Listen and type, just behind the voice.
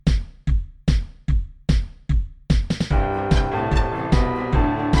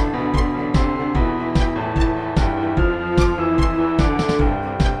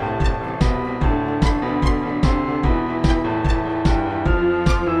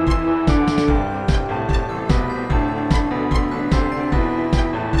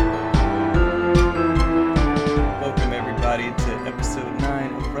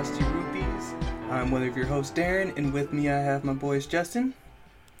And with me I have my boys Justin.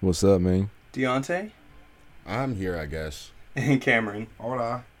 What's up, man? Deontay. I'm here, I guess. And Cameron.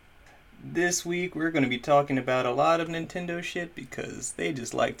 Hola. This week we're going to be talking about a lot of Nintendo shit because they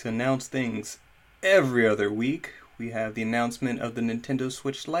just like to announce things every other week. We have the announcement of the Nintendo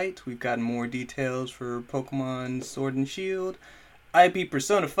Switch Lite. We've gotten more details for Pokemon Sword and Shield. I beat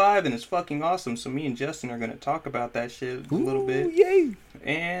Persona 5 and it's fucking awesome, so me and Justin are going to talk about that shit a little bit. Yay!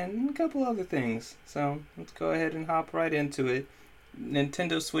 And a couple other things. So let's go ahead and hop right into it.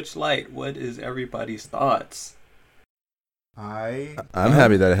 Nintendo Switch Lite, what is everybody's thoughts? I'm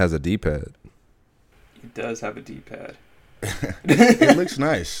happy that it has a D-pad. It does have a D-pad. It looks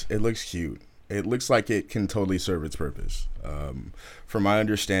nice. It looks cute. It looks like it can totally serve its purpose. From my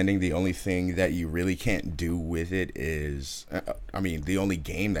understanding, the only thing that you really can't do with it is... the only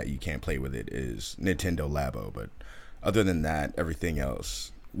game that you can't play with it is Nintendo Labo. But other than that, everything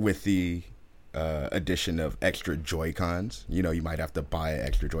else, with the addition of extra Joy-Cons, you might have to buy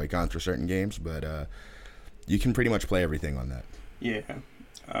extra Joy-Cons for certain games, but you can pretty much play everything on that. Yeah.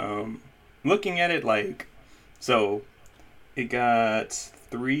 Looking at it so it got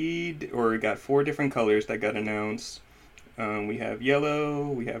four different colors that got announced. We have yellow,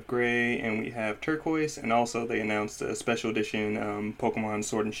 we have gray, and we have turquoise, and also they announced a special edition Pokemon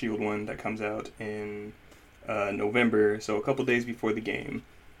Sword and Shield one that comes out in November, so a couple days before the game.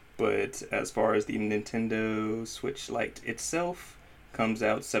 But as far as the Nintendo Switch Lite itself, comes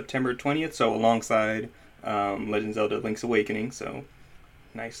out September 20th, so alongside Legend of Zelda Link's Awakening, so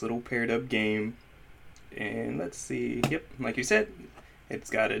nice little paired up game. And let's see, yep, like you said, it's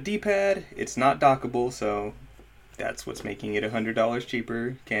got a D-pad, it's not dockable, so that's what's making it $100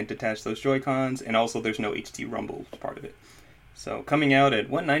 cheaper. Can't detach those Joy-Cons, and also there's no HT Rumble part of it. So coming out at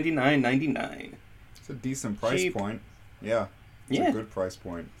 $199.99. It's a decent price Cheap. point. Yeah. It's a good price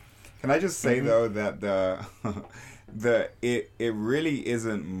point. Can I just say though that it really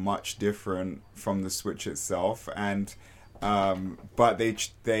isn't much different from the Switch itself, and but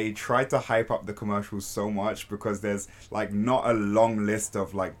they tried to hype up the commercials so much because there's not a long list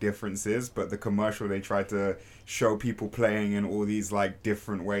of differences, but the commercial they tried to show people playing in all these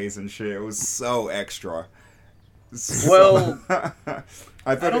different ways and shit. It was so extra. Well,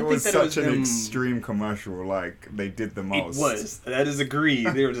 I thought it was such an extreme commercial. They did the most. It was. That is agreed.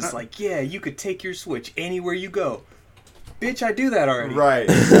 They were just yeah, you could take your Switch anywhere you go. Bitch, I do that already. Right,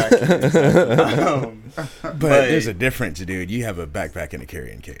 exactly. But there's a difference, dude. You have a backpack and a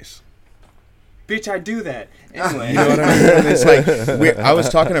carrying case. Bitch, I do that. Anyway. You know what I mean? It's I was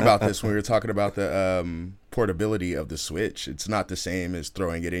talking about this when we were talking about the portability of the Switch. It's not the same as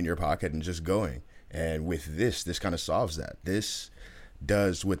throwing it in your pocket and just going. And with this kind of solves that. This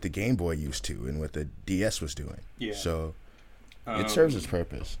does what the Game Boy used to and what the DS was doing. Yeah. So it serves its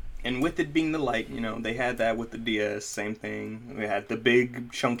purpose. And with it being the Lite, they had that with the DS, same thing. They had the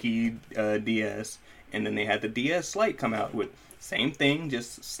big, chunky DS, and then they had the DS Lite come out with same thing,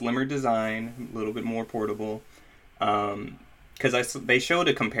 just slimmer design, a little bit more portable. Because they showed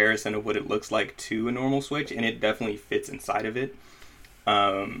a comparison of what it looks like to a normal Switch, and it definitely fits inside of it.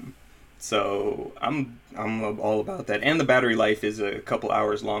 So I'm all about that. And the battery life is a couple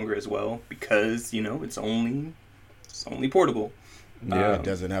hours longer as well, because, it's only portable. Yeah, it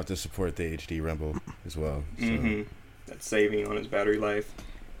doesn't have to support the HD Rumble as well. So. That's saving on its battery life.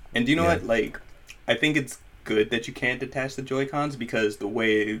 And do you know what? I think it's good that you can't detach the Joy-Cons because the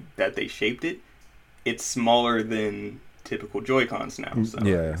way that they shaped it, it's smaller than typical Joy-Cons now. So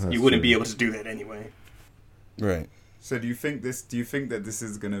you wouldn't be able to do that anyway. Right. So do you think that this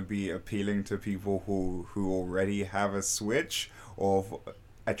is going to be appealing to people who already have a Switch, or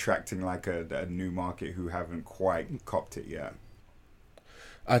attracting a new market who haven't quite copped it yet?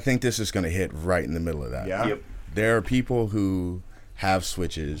 I think this is going to hit right in the middle of that. Yeah. Yep. There are people who have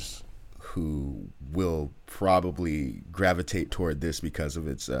Switches who will probably gravitate toward this because of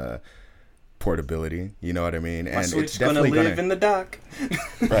its portability. You know what I mean? My Switch is going to live in the dock.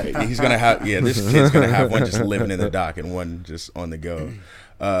 Right. He's going to have, this kid's going to have one just living in the dock and one just on the go.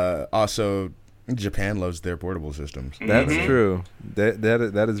 Also, Japan loves their portable systems. That's true.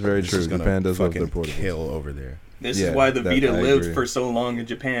 That is very true. Japan does love their portables. Kill over there. This is why the Vita lived for so long in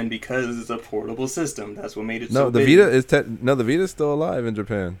Japan, because it's a portable system. That's what made it so big. The Vita is still alive in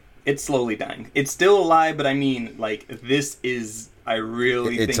Japan. It's slowly dying. It's still alive, but I mean, this is. I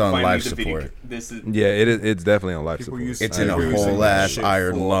really think it's on life the support. This is. Yeah, it's definitely on life support. It's in a whole ass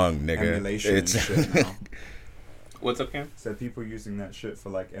iron lung, nigga. It's shit now. What's up, Cam? So people using that shit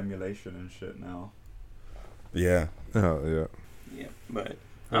for emulation and shit now. Yeah. Oh yeah. Yeah, but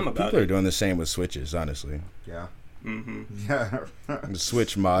I'm about People it. are doing the same with Switches, honestly. Yeah. Mm-hmm. Yeah. The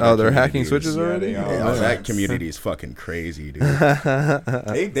Switch mod. Oh, they're hacking Switches Yeah, already? they are. Oh, that community is fucking crazy, dude. They were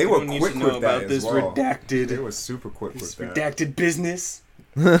Everyone needs quick to know with that about this as well. redacted. They were super quick This with that. redacted business.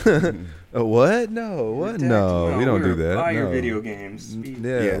 What? No, what? Redacted. No, we don't do we're that. Buy your No. video games.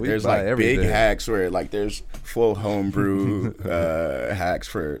 Yeah, we there's buy like everything. big hacks where like there's full homebrew hacks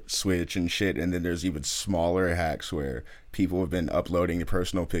for Switch and shit, and then there's even smaller hacks where people have been uploading their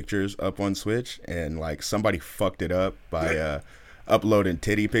personal pictures up on Switch, and like somebody fucked it up by uploading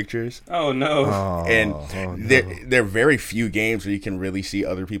titty pictures. Oh no. And no. there are very few games where you can really see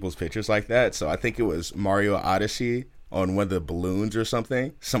other people's pictures like that. So I think it was Mario Odyssey on one of the balloons or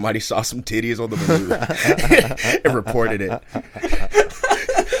something. Somebody saw some titties on the balloon and reported it.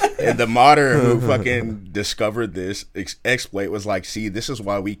 And the modder who fucking discovered this exploit was like, see, this is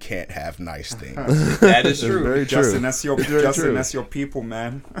why we can't have nice things. That is true. Very true. Justin, that's your Very true. that's your people,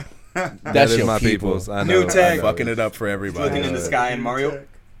 man. That's is your my people. people's. I know. New tech. Fucking it up for everybody. Looking in the sky and Mario.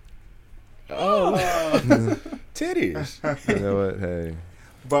 Oh, titties. You know what? Hey,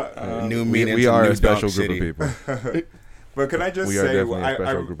 But New we meaning are New a special Donk group City. of people. But can I just We are say, definitely a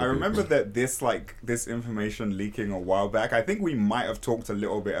special group I of remember people. that this information leaking a while back. I think we might have talked a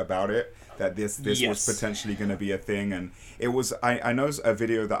little bit about it, that this Yes. was potentially going to be a thing, and it was. I know a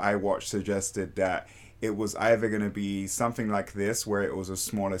video that I watched suggested that it was either going to be something like this, where it was a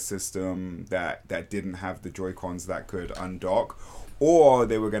smaller system that didn't have the Joy-Cons that could undock, or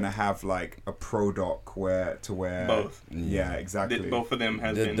they were going to have like a Pro Dock where Both. Yeah, exactly. Both of them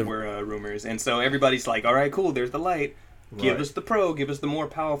were rumors, and so everybody's like, "All right, cool. There's the light. Give Right. us the Pro. Give us the more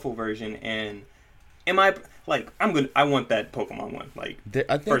powerful version." And am I like I want that Pokemon one. Like,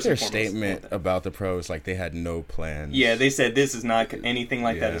 I think first their and foremost, I statement want that. about the pros, like they had no plans. Yeah, they said this is not anything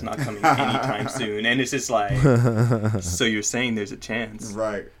like that Yeah. is not coming anytime soon, and it's just like, so you're saying there's a chance?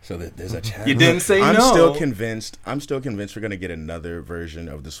 Right. So there's a chance. You didn't say I'm no. still convinced we're gonna get another version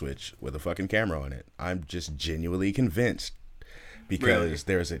of the Switch with a fucking camera on it. I'm just genuinely convinced because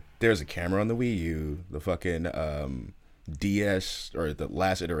there's a camera on the Wii U. The fucking DS or the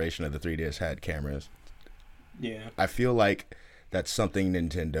last iteration of the 3DS had cameras. Yeah. I feel like that's something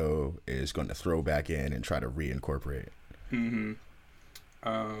Nintendo is going to throw back in and try to reincorporate. Mm-hmm.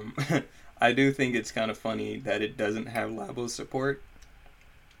 I do think it's kind of funny that it doesn't have Labo support.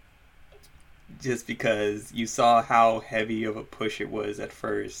 Just because you saw how heavy of a push it was at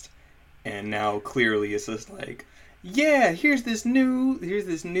first, and now clearly it's just like, yeah, here's this new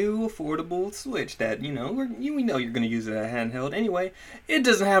affordable Switch that we know you're gonna use it at handheld anyway. It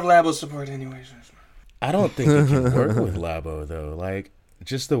doesn't have Labo support anyway. I don't think it can work with Labo though. Like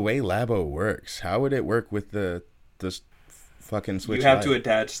just the way Labo works, how would it work with the fucking Switch? You have Lite? to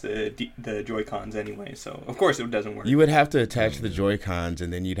attach the Joy-Cons anyway, so of course it doesn't work. You would have to attach the Joy-Cons,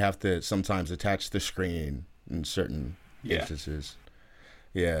 and then you'd have to sometimes attach the screen in certain instances.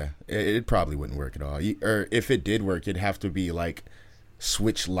 Yeah, it probably wouldn't work at all. Or if it did work, it'd have to be like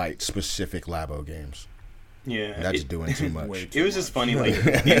Switch Lite specific Labo games. Yeah, That's doing too much. It was just funny, like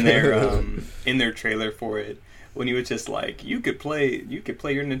in their trailer for it, when he was just like, you could play your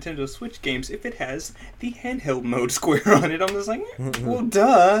Nintendo Switch games if it has the handheld mode square on it. I'm just like, well,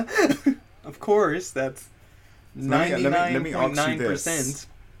 duh, of course, that's 99.9%.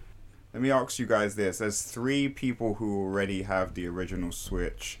 Let me ask you guys this: as 3 people who already have the original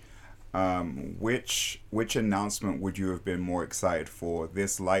Switch, which announcement would you have been more excited for?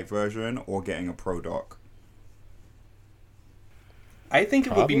 This Lite version or getting a Pro Dock? I think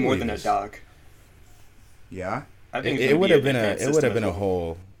it would be more than a dock. Yeah, I think It would have been a a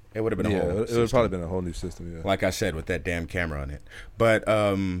whole. It would have been a whole. It would probably been a whole new system. Yeah. Like I said, with that damn camera on it. But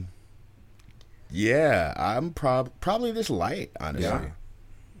yeah, I'm probably this Lite, honestly. Yeah.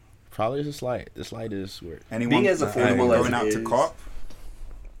 Probably this Lite. This Lite is weird. anyone Being as affordable as going it out to is. cop?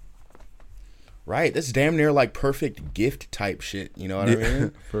 Right, that's damn near like perfect gift type shit. You know what I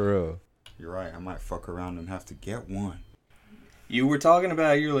mean? For real. You're right. I might fuck around and have to get one. You were talking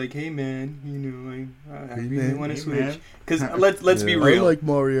about, you're like, hey man, I really want to hey, switch. man. Because let's be real. I like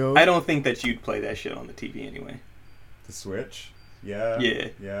Mario. I don't think that you'd play that shit on the TV anyway. The Switch? Yeah. Yeah.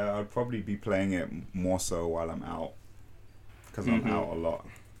 Yeah, I'd probably be playing it more so while I'm out. Because I'm out a lot.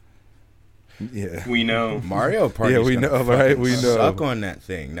 Yeah. We know. Mario Party. Yeah, we know, right? We know. Suck on that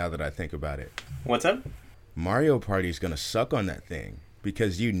thing. Now that I think about it, What's up? Mario Party's gonna suck on that thing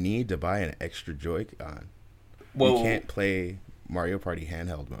because you need to buy an extra Joy-Con. Well, You can't play Mario Party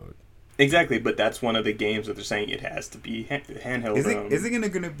handheld mode. exactly, but that's one of the games that they're saying it has to be handheld. Is it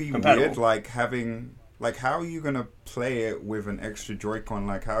gonna be compatible. weird, like having, like, how are you gonna play it with an extra Joy-Con?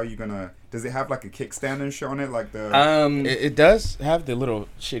 Like, how are you gonna? Does it have like a kickstand and shit on it, like the? It does have the little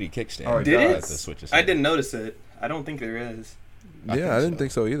shitty kickstand. Oh, it Did does. it? that the Switch is I didn't notice it. I don't think there is. I didn't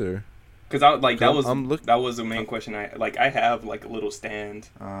think so either. Because that was the main question. I have like a little stand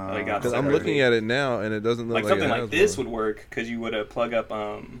that I got. Because I'm looking at it now, and it doesn't look like something like this would work. Because you would plug up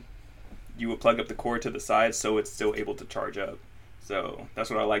the cord to the side, so it's still able to charge up. So that's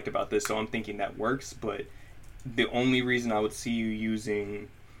what I liked about this. So I'm thinking that works. But the only reason I would see you using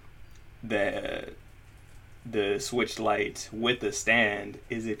the Switch Lite with the stand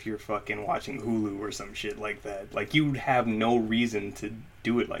is if you're fucking watching Hulu or some shit like that. Like, you'd have no reason to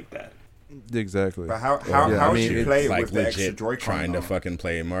do it like that. Exactly. But how would you play it with the extra Joy-Con? Trying to fucking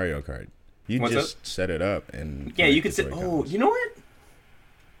play Mario Kart. You just set it up and you could set. Oh, you know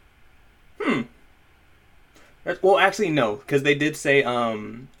what? Well, actually, no, because they did say.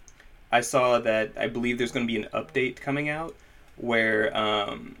 I saw that I believe there's going to be an update coming out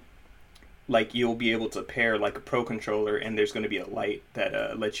where like you'll be able to pair like a Pro controller, and there's going to be a light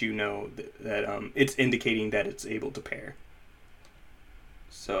that lets you know that it's indicating that it's able to pair.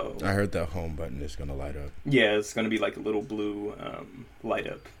 So I heard the home button is going to light up. Yeah, it's going to be like a little blue light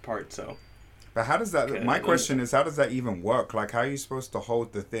up part. So, but how does that? My question is, how does that even work? Like, how are you supposed to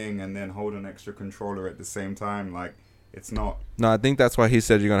hold the thing and then hold an extra controller at the same time? Like, it's not. No, I think that's why he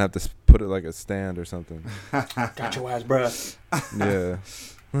said you're gonna have to put it like a stand or something. Got your ass, bruh.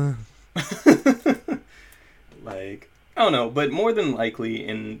 Yeah. Like, I don't know, but more than likely,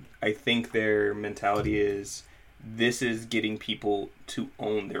 and I think their mentality is, this is getting people to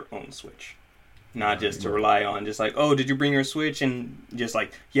own their own Switch. Not just to rely on just like, oh, did you bring your Switch? And just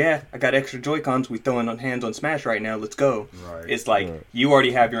like, yeah, I got extra Joy-Cons. We throwing on hands on Smash right now. Let's go. Right. It's like, you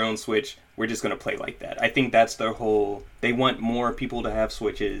already have your own Switch. We're just going to play like that. I think that's their whole... They want more people to have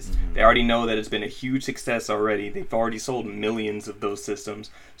Switches. Mm-hmm. They already know that it's been a huge success already. They've already sold millions of those systems.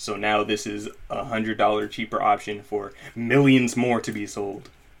 So now this is a $100 cheaper option for millions more to be sold.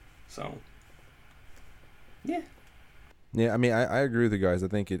 So, yeah. Yeah, I mean, I agree with you guys. I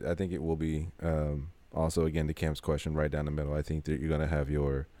think it will be also, again, to Cam's question, right down the middle. I think that you're gonna have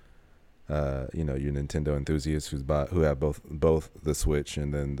your your Nintendo enthusiasts who have both the Switch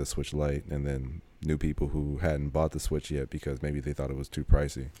and then the Switch Lite, and then new people who hadn't bought the Switch yet because maybe they thought it was too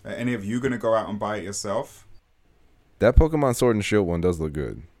pricey. Are any of you gonna go out and buy it yourself? That Pokemon Sword and Shield one does look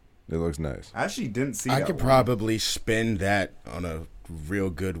good. It looks nice. I actually didn't see. I could probably spend that on a real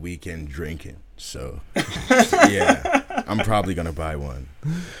good weekend drinking. So, yeah, I'm probably going to buy one.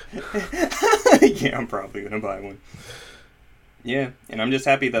 Yeah, I'm probably going to buy one. Yeah, and I'm just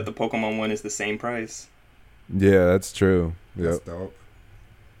happy that the Pokemon one is the same price. Yeah, that's true. Yep. That's dope.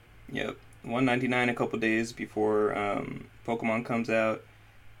 Yep, $199 a couple days before Pokemon comes out.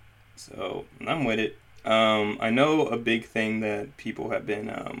 So, I'm with it. I know a big thing that people have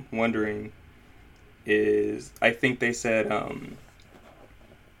been wondering is, I think they said...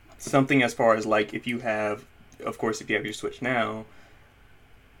 something as far as like if you have your Switch now,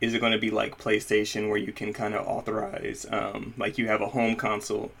 is it going to be like PlayStation where you can kind of authorize like you have a home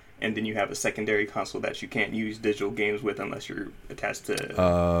console and then you have a secondary console that you can't use digital games with unless you're attached to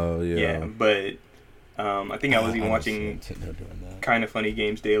yeah, but I think I was even watching Kind of Funny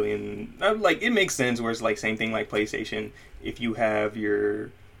Games Daily, and like it makes sense where it's like same thing like PlayStation. If you have your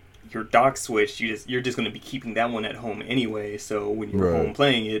dock Switch, you're just going to be keeping that one at home anyway, so when you're home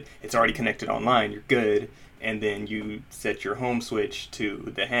playing it, it's already connected online, you're good, and then you set your home Switch to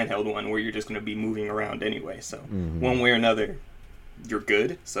the handheld one where you're just going to be moving around anyway, so one way or another, you're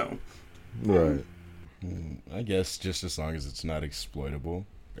good, so. Right. I guess just as long as it's not exploitable,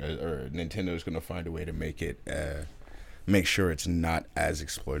 or Nintendo's going to find a way to make sure it's not as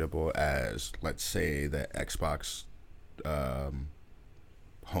exploitable as, let's say, the Xbox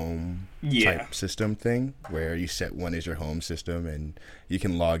home type system thing, where you set one as your home system and you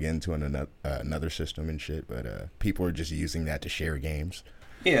can log into another system and shit, but people are just using that to share games.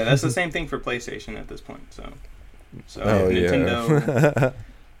 Yeah, that's the same thing for PlayStation at this point. So Nintendo.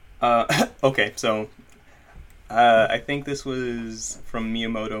 Yeah. Okay, so I think this was from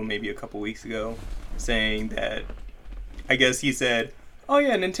Miyamoto maybe a couple weeks ago, saying that I guess he said, "Oh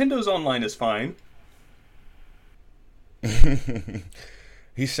yeah, Nintendo's online is fine."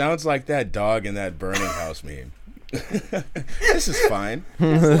 He sounds like that dog in that burning house meme. This is fine.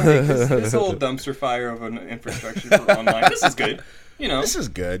 It's like this whole dumpster fire of an infrastructure for online. This is good. You know, this is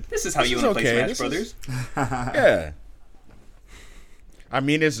good. This is how you want to play Smash Brothers. Yeah. I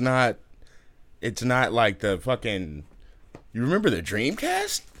mean, it's not like the fucking. You remember the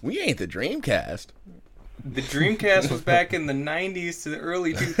Dreamcast? We ain't the Dreamcast. The Dreamcast was back in the 90s to the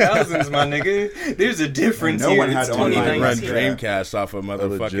early 2000s, my nigga. There's a difference here. One had it's run 2019. Dreamcast off of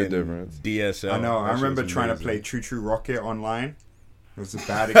motherfucking DSL. I know. I remember trying to play Choo Choo Rocket online. It was a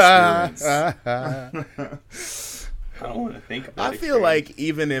bad experience. I don't want to think about it. I feel like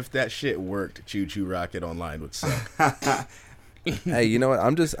even if that shit worked, Choo Choo Rocket Online would suck. Hey, you know what?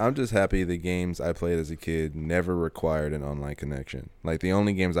 I'm just happy the games I played as a kid never required an online connection. Like the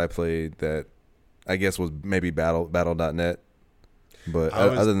only games I played that I guess was maybe Battle.net. But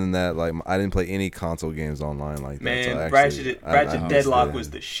other than that, like I didn't play any console games online like that. Man, So Ratchet Deadlock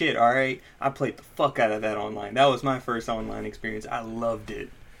was the shit, alright? I played the fuck out of that online. That was my first online experience. I loved it.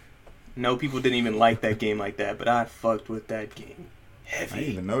 No, people didn't even like that game like that, but I fucked with that game. I didn't Heavy.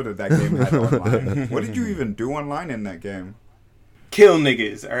 even know that game had online. What did you even do online in that game? Kill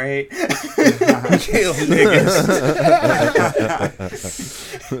niggas, alright? Kill niggas.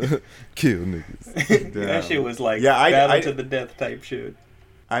 Kill niggas. That shit was like I to the death type shit.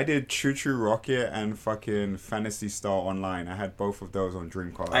 I did Choo Choo Rocket and fucking Phantasy Star Online. I had both of those on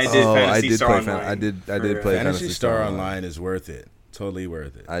Dreamcast. I did Phantasy Star play Online. I did play Fantasy Star Online is worth it. Totally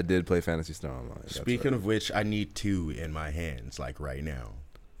worth it. I did play Phantasy Star Online. Speaking of which, I need 2 in my hands, like right now.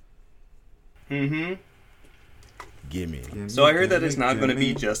 Mm-hmm. Gimme. So I heard that it's not going to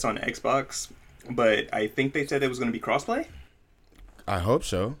be just on Xbox, but I think they said it was going to be crossplay. I hope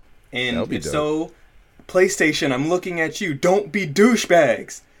so. And That'll be if dope. so, PlayStation, I'm looking at you. Don't be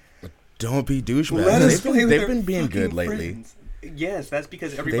douchebags. Don't be douchebags. Let us play with They've our been being fucking good lately. friends. Yes, that's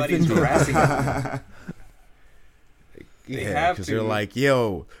because everybody's been- harassing them. They Yeah, have because to. they're like,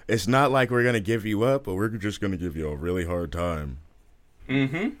 yo, it's not like we're going to give you up, but we're just going to give you a really hard time.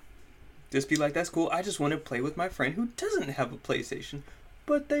 Mm-hmm. Just be like, that's cool. I just want to play with my friend who doesn't have a PlayStation,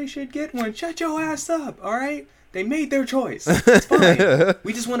 but they should get one. Shut your ass up, all right? They made their choice. It's fine.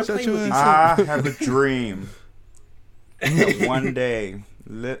 We just want to play with each other. I have a dream that one day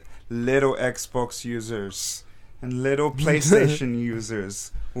little Xbox users and little PlayStation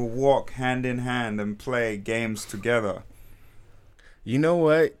users will walk hand in hand and play games together. You know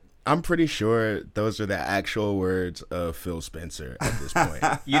what? I'm pretty sure those are the actual words of Phil Spencer at this point.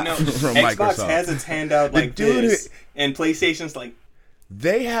 You know, From Xbox Microsoft. has its hand out like dude- this, and PlayStation's like,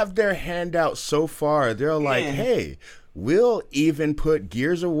 They have their hand out so far. They're like, Yeah. hey, we'll even put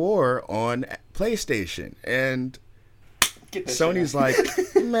Gears of War on PlayStation. And get that Sony's shit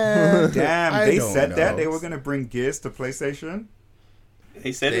out. like, man, Damn, I they don't said that know. they were going to bring Gears to PlayStation?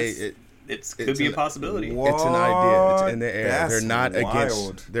 They said They- it could it's be a an- possibility. It's an idea. It's in the air. That's They're not wild.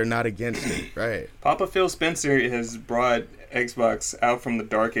 against. They're not against it, right? Papa Phil Spencer has brought Xbox out from the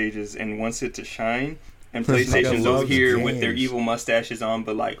dark ages and wants it to shine. And PlayStation's over loves here with their games. evil mustaches on,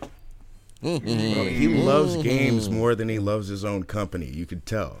 but like, Well, he loves games more than he loves his own company. You could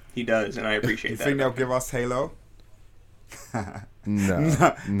tell. he does, and I appreciate You that. think they'll give us Halo? No,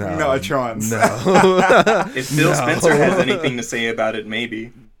 Not a chance. No. If Phil Spencer has anything to say about it,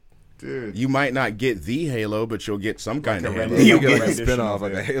 maybe. Dude. You might not get the Halo, but you'll get some kind of a Halo. rendition You You get like a rendition spinoff, of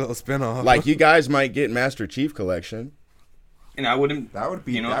like a it. Halo spinoff. Like you guys might get Master Chief Collection. And I wouldn't. That would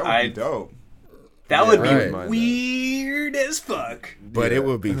be You know, that would I'd- be dope. That would Right. be weird as fuck. But Yeah. it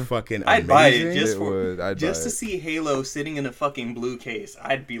would be fucking I'd buy it amazing. just It for would. I'd just buy to it. see Halo sitting in a fucking blue case.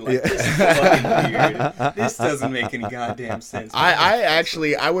 I'd be like, this is fucking weird. This doesn't make any goddamn sense.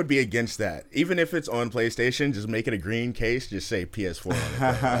 I would be against that. Even if it's on PlayStation, just make it a green case, just say PS4 on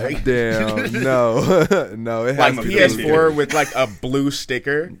it. bro. Like, Damn, no, no. It has like a to be PS4 with like a blue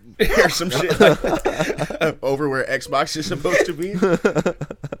sticker or some shit like that, over where Xbox is supposed to be.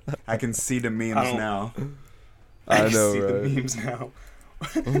 I can see the I memes don't- now. I can know, see right? the memes now.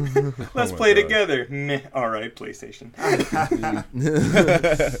 Let's my play God. together. Meh. All right, PlayStation.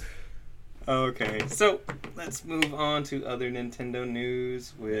 Okay, so let's move on to other Nintendo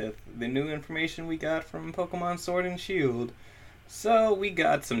news with the new information we got from Pokemon Sword and Shield. So we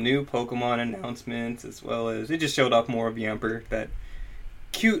got some new Pokemon announcements, as well as it just showed off more of Yamper, that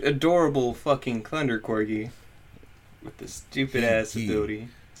cute, adorable fucking Thunder Corgi with the stupid ass He- ability.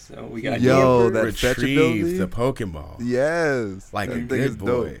 So we got Yo, Yamper, that fetch ability? Retrieve the Pokeball. Yes, Like that a thing good is boy.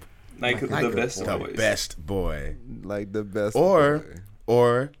 dope. like Like the a- best the of boys. best boy. Like the best, Or- boy.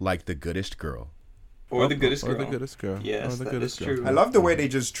 Or like the goodest girl. Or the goodest Or girl. the goodest girl. Yes, Or the that goodest is girl. true. I love the way they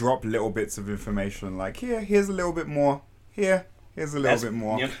just drop little bits of information. Like here's a little bit more. Here's a little That's- bit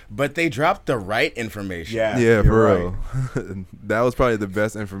more. yep. But they dropped the right information. Yeah, Yeah, you're for right. real. That was probably the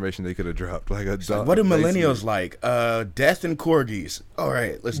best information they could have dropped. Like a Like, what do millennials like? Death and corgis. All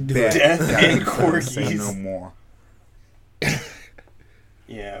right, let's do it. Death and Say corgis. no more.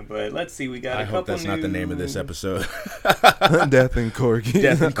 Yeah, but let's see. We got I a hope couple that's not the name of this new- episode. Death and Corgi.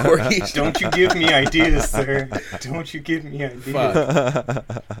 Death and corgis. Don't you give me ideas, sir. Don't you give me ideas.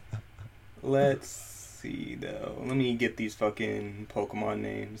 Fuck. Let's see, though. Let me get these fucking Pokemon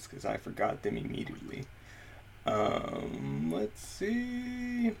names, because I forgot them immediately. Let's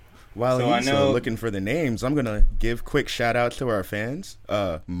see. While So I he's know- looking for the names, I'm gonna give quick shout out to our fans.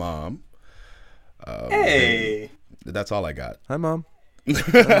 Mom. Hey. That's all I got. Hi, Mom.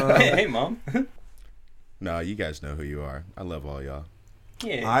 Hey, Mom. No, you guys know who you are. I love all y'all.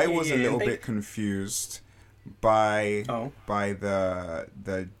 Yeah. I was yeah, a little they- bit confused by Oh. the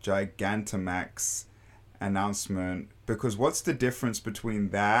Gigantamax announcement, because what's the difference between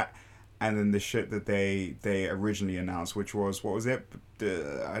that and then the shit that they originally announced, which was, what was it?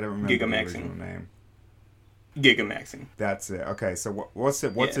 I don't remember the Gigamaxing. original name. Gigamaxing. That's it. Okay, so what's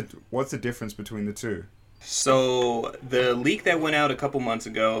the difference between the two? So the leak that went out a couple months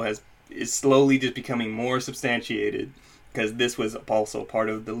ago is slowly just becoming more substantiated, because this was also part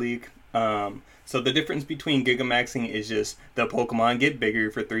of the leak. So the difference between Gigamaxing is just the Pokemon get bigger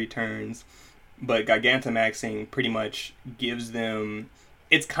for 3 turns, but Gigantamaxing pretty much gives them...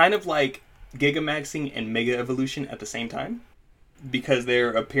 It's kind of like Gigamaxing and Mega Evolution at the same time, because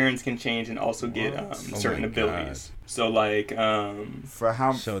their appearance can change and also get certain my abilities. So like... For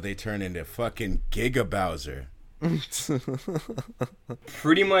how So they turn into fucking Giga Bowser.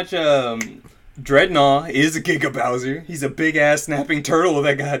 Pretty much, Dreadnought is a Giga Bowser. He's a big ass snapping turtle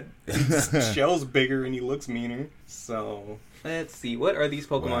that got his shell's bigger and he looks meaner. So let's see, what are these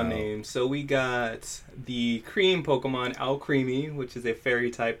Pokemon Wow. names? So we got the Cream Pokemon, Alcremie, which is a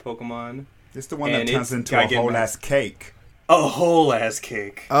fairy type Pokemon. it's the one that and turns it's into a Gigamax. whole ass cake. A whole ass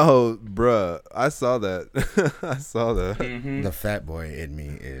cake. Oh, bruh. I saw that. I saw that. Mm-hmm. The fat boy in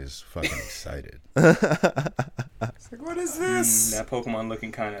me is fucking excited. It's like, what is this? That Pokemon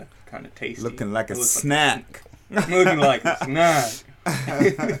looking kind of tasty. Looking like a It looks snack. looking like a snack.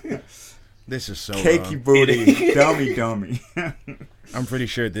 This is so Cakey wrong. booty. dummy. I'm pretty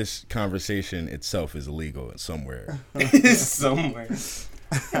sure this conversation itself is illegal somewhere. Somewhere.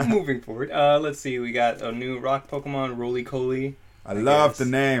 Moving forward, let's see. We got a new rock Pokemon, Roly-Coly. I love guess. the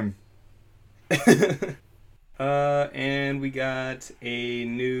name. And we got a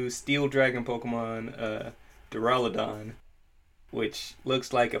new Steel Dragon Pokemon, Duraludon, which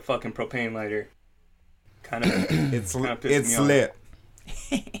looks like a fucking propane lighter. Kind of. It's Kinda pissed me off. lit.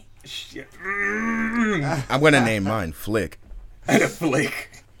 Shit. I'm gonna name mine Flick. And a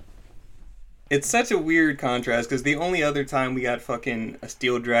flick. It's such a weird contrast, because the only other time we got fucking a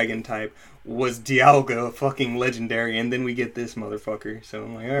Steel Dragon type was Dialga, fucking legendary, and then we get this motherfucker. So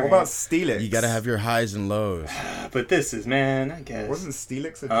I'm like, What alright. about Steelix? You gotta have your highs and lows. But this is, man, I guess. Wasn't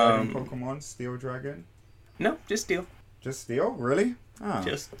Steelix a dragon Um, Pokemon? Steel Dragon? No, just Steel. Just Steel? Really? Oh,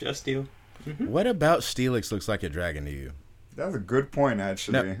 Just Steel. What about Steelix looks like a dragon to you? that's a good point,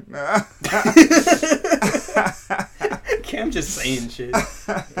 actually. Cam just saying shit.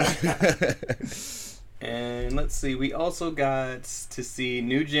 And let's see, we also got to see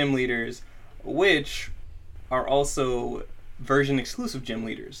new gym leaders, which are also version exclusive gym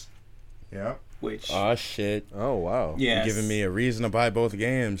leaders. Yeah. Which, Oh shit! Oh, wow. yes. You're giving me a reason to buy both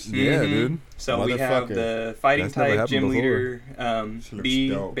games. Yeah, Mhm. dude. So we have Motherfucker. the fighting That's never type happened gym before. leader, She looks B,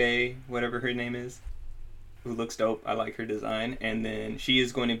 dope. Bay, whatever her name is, who looks dope. I like her design. And then she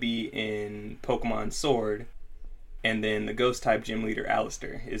is going to be in Pokemon Sword. And then the ghost type gym leader,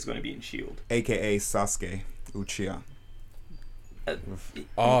 Alistair, is going to be in Shield. AKA Sasuke Uchiha.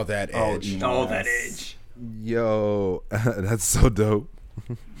 All that Oh, edge. no. All that Yes. edge. Yo, that's so dope.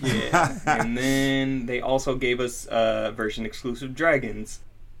 Yeah. And then they also gave us version exclusive dragons.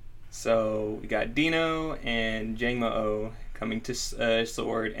 So we got Dino and Jangmo-O coming to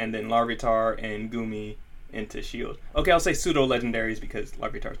Sword, and then Larvitar and Gumi into Shield. Okay, I'll say pseudo legendaries because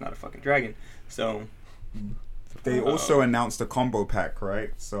Larvitar's not a fucking dragon. So They also announced a combo pack, right?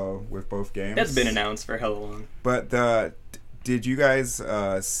 So with both games. that's been announced for hella long. But did you guys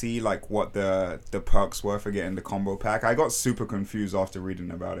see like what the perks were for getting the combo pack? I got super confused after reading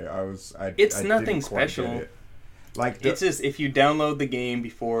about it. It's I nothing didn't quite special. get it. Like It's just if you download the game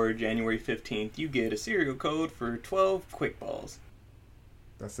before January 15th, you get a serial code for 12 quick balls.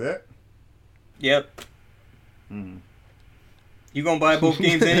 that's it. Yep. You gonna buy both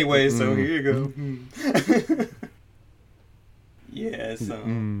games anyway, so here you go. Yeah, so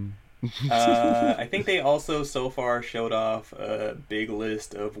I think they also so far showed off a big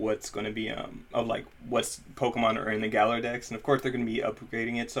list of what's going to be of like what's Pokemon are in the Galar Dex, and of course they're going to be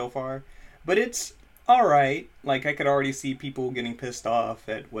upgrading it so far. But it's all right. Like I could already see people getting pissed off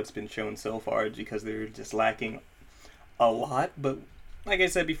at what's been shown so far because they're just lacking a lot. But like I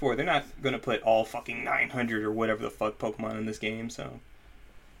said before, they're not going to put all fucking 900 or whatever the fuck Pokemon in this game. So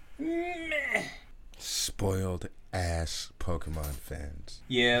meh. Spoiled ass Pokemon fans.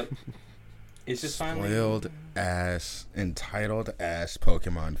 Yeah. It's just finally Spoiled ass, entitled ass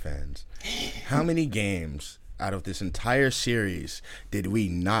Pokemon fans. How many games out of this entire series did we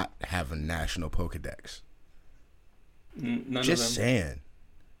not have a national Pokedex? None Just of them. saying.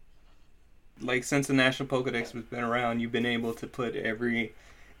 Like, since the National Pokedex has been around, you've been able to put every...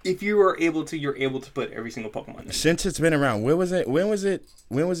 If you are able to, you're able to put every single Pokemon in. Since it's been around, when was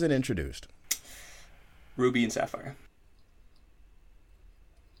it introduced? Ruby and Sapphire.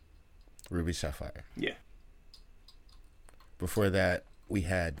 Ruby Sapphire. Yeah. Before that, we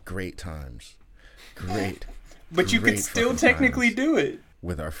had great times. Great. But you could great still fucking technically times do it.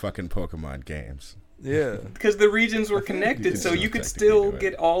 with our fucking Pokemon games. Yeah. Because the regions were connected, so you could technically still do it.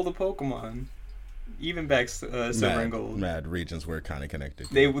 get all the Pokemon. Even back Silver and Gold. Mad regions were kind of connected.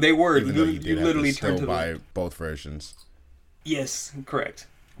 They were. Even though You did have literally to still turned to buy the... both versions. Yes, correct.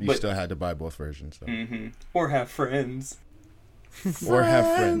 You still had to buy both versions, though. Mm-hmm. Or have friends. Or have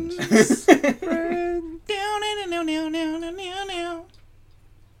friends.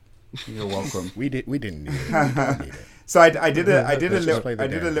 You're welcome. We didn't need it. We don't need it. So I did a Let's just play the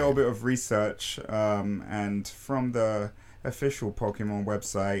damn little game. bit of research, and from the official Pokemon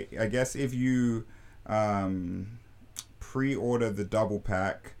website, I guess if you pre-order the double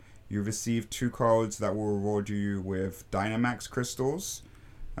pack, you receive 2 codes that will reward you with Dynamax crystals.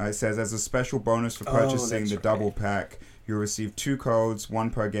 It says as a special bonus for purchasing the double pack, you'll receive 2 codes, 1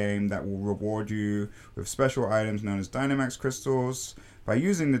 per game, that will reward you with special items known as Dynamax crystals. By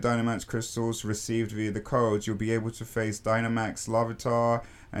using the Dynamax crystals received via the codes, you'll be able to face Dynamax Larvitar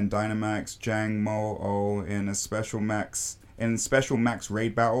and Dynamax Jangmo-O in special max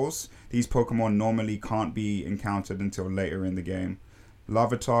raid battles. These Pokemon normally can't be encountered until later in the game.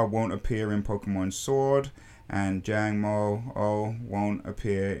 Larvitar won't appear in Pokemon Sword, and Jangmo-O won't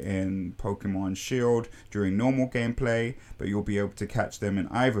appear in Pokemon Shield during normal gameplay, but you'll be able to catch them in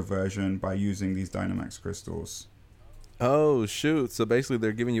either version by using these Dynamax crystals. Oh shoot! So basically,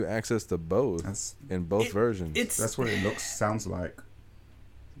 they're giving you access to both in both versions. That's what it sounds like.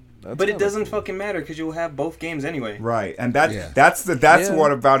 But it doesn't fucking matter because you'll have both games anyway. Right, and that's Yeah.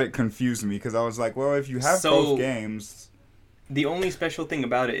 what about it confused me, because I was like, well, if you have both games, the only special thing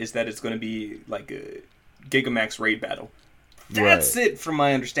about it is that it's going to be like a Gigamax raid battle. That's it, from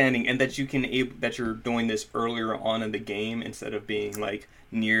my understanding, and that that you're doing this earlier on in the game instead of being like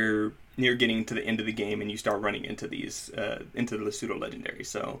near getting to the end of the game and you start running into these into the pseudo legendary.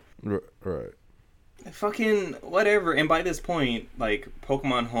 So right. Fucking whatever. And by this point, like,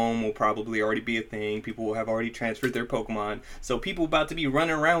 Pokemon Home will probably already be a thing. People will have already transferred their Pokemon. So people about to be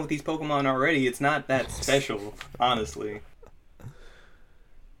running around with these Pokemon already. It's not that special, honestly.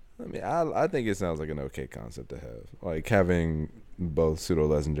 I mean, I think it sounds like an okay concept to have. Like, having both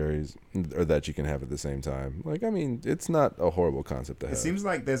pseudo-legendaries, or that you can have at the same time. Like, I mean, it's not a horrible concept to have. it seems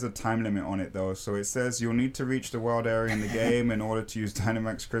like there's a time limit on it, though. So it says you'll need to reach the wild area in the game in order to use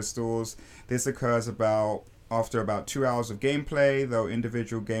Dynamax crystals. This occurs after about 2 hours of gameplay, though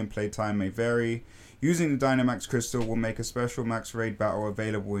individual gameplay time may vary. Using the Dynamax crystal will make a special max raid battle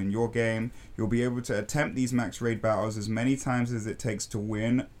available in your game. You'll be able to attempt these max raid battles as many times as it takes to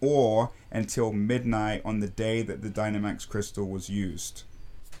win, or until midnight on the day that the Dynamax crystal was used.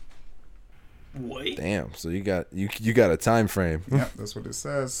 Wait. Damn. So you got a time frame. Yep, that's what it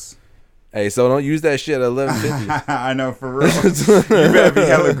says. Hey, so don't use that shit at 11:50. I know, for real. You better be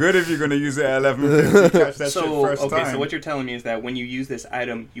hella good if you're going to use it at 11:50. Catch that shit first time. So what you're telling me is that when you use this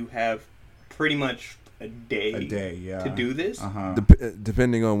item, you have pretty much a day yeah, to do this? Uh-huh.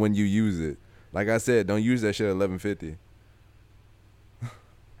 Depending on when you use it. Like I said, don't use that shit at 11:50.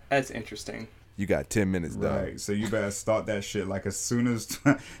 That's interesting. You got 10 minutes, dog. Right, so you better start that shit like as soon as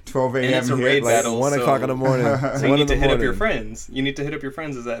 12 a.m. And it's a hits. raid Like battle. 1 o'clock in the morning. So you need to hit up your friends. You need to hit up your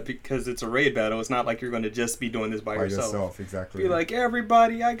friends because it's a raid battle. It's not like you're going to just be doing this by yourself. Exactly. Be like,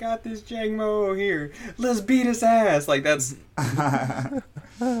 everybody, I got this Jangmo here. Let's beat his ass. Like, that's...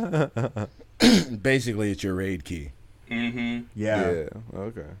 Basically, it's your raid key. Mm-hmm. Yeah.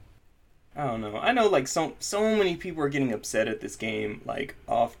 Okay. I don't know. I know, like, so many people are getting upset at this game, like,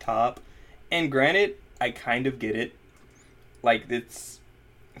 off top. And granted, I kind of get it. Like, it's...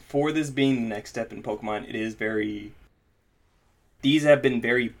 For this being the next step in Pokemon, it is very... These have been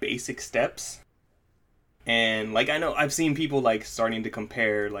very basic steps. And, like, I know I've seen people, like, starting to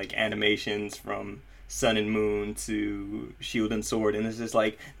compare, like, animations from Sun and Moon to Shield and Sword. And it's just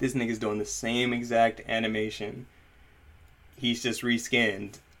like, this nigga's doing the same exact animation. He's just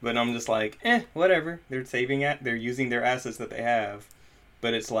reskinned. But I'm just like, whatever. They're using their assets that they have.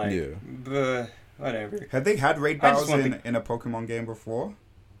 But it's like, whatever. Have they had raid battles in a Pokemon game before?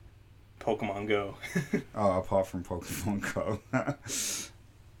 Pokemon Go. Oh, apart from Pokemon Go.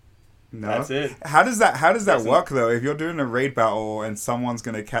 No? That's it. How does that work, though? If you're doing a raid battle and someone's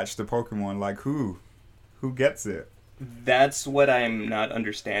going to catch the Pokemon, like, who Who gets it? That's what I'm not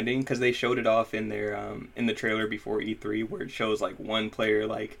understanding, because they showed it off in their in the trailer before E3, where it shows like one player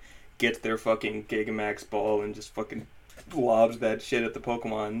like gets their fucking Gigamax ball and just fucking lobs that shit at the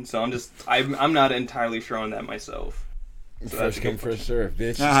Pokemon. So I'm not entirely sure on that myself. So First come, first serve,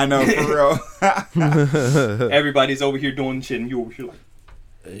 bitch. I know, for real. Everybody's over here doing shit, and you over here like,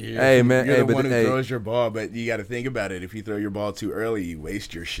 Hey, man, you're hey, the but one who hey. throws your ball, but you got to think about it. If you throw your ball too early, you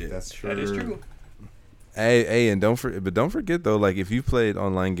waste your shit. That's true. that is true. Hey, and don't forget though, like if you played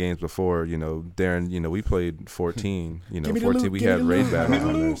online games before, you know, Darren, you know, we played 14, you know, Give me the 14 loot, we give me had the raid loot. battles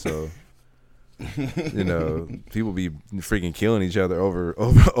on there, so you know, people be freaking killing each other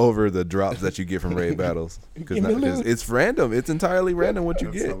over the drops that you get from raid battles because it's random. It's entirely random what you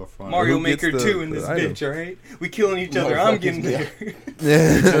That's get. hella fun. Mario Who gets Maker the- 2 in the this item? bitch, alright? We killing each other. I'm getting there.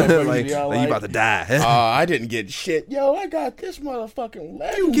 Yeah, like y'all you about to die. I didn't get shit. Yo, I got this motherfucking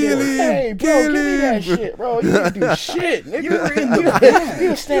legendary. Kill him, Hey, bro, kill give me that him. shit, bro. You didn't do shit. Nigga. You were in the back. You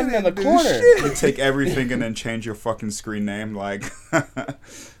were standing in the corner. You take everything and then change your fucking screen name, like.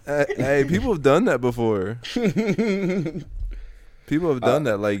 Hey, people have done that before. People have done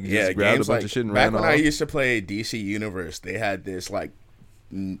that, like just grabbed a games bunch like of shit and back ran when off. I used to play DC Universe, they had this like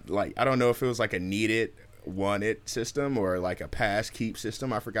I don't know if it was like a need it, want it system or like a pass keep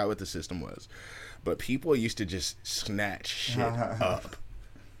system. I forgot what the system was, but people used to just snatch shit up.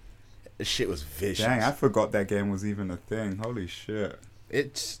 The shit was vicious. Dang, I forgot that game was even a thing. Holy shit. I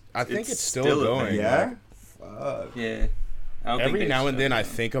think It's it's still still a going. thing, Yeah? Fuck. Yeah. I don't think Every they now and shut then I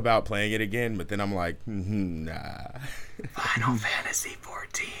down. think about playing it again, but then I'm like, nah. Final Fantasy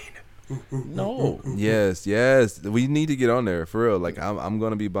 14. No. Yes, we need to get on there for real. Like I'm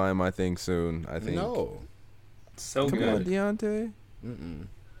gonna be buying my thing soon. I think. No. So Come on, good. Deontay. Mm-mm.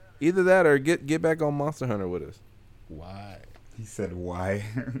 Either that or get back on Monster Hunter with us. Why? He said, why?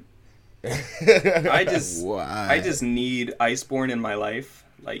 I just Why? need Iceborne in my life.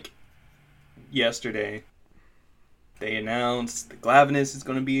 Like yesterday, they announced the Glavenus is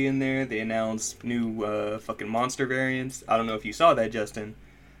going to be in there. They announced new fucking monster variants. I don't know if you saw that, Justin.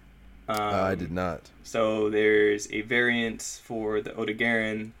 I did not. So there's a variant for the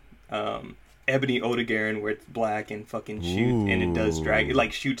Odogaron, Ebony Odogaron, where it's black and fucking shoot, and it does it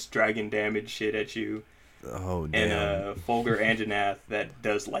like shoots dragon damage shit at you. Oh And damn. Fulgur Anjanath that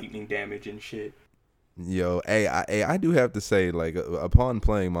does lightning damage and shit. Yo, I do have to say, like, upon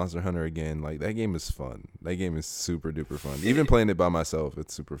playing Monster Hunter again, like that game is fun. That game is super duper fun. Even playing it by myself,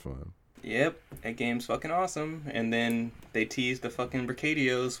 it's super fun. Yep, that game's fucking awesome. And then they teased the fucking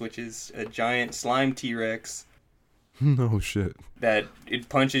Bracadios, which is a giant slime T-Rex No shit. that it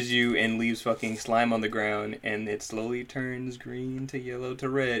punches you and leaves fucking slime on the ground, and it slowly turns green to yellow to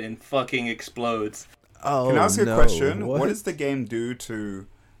red and fucking explodes. Oh, Can I ask you no. a question? What does the game do to,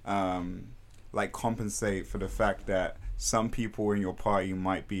 like, compensate for the fact that some people in your party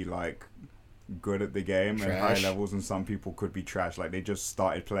might be, like, good at the game at high Trash. levels and some people could be trash, like they just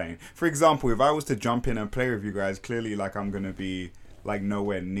started playing? For example, if I was to jump in and play with you guys, clearly, like, I'm going to be, like,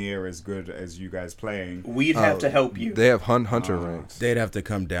 nowhere near as good as you guys playing. We'd have to help you. They have hunter ranks. They'd have to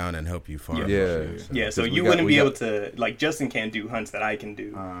come down and help you farm. Yeah. Yeah, so 'Cause we you got- wouldn't we be got- able to, like, Justin can't do hunts that I can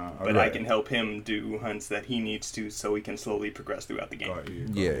do, but I can help him do hunts that he needs to so we can slowly progress throughout the game. Got you.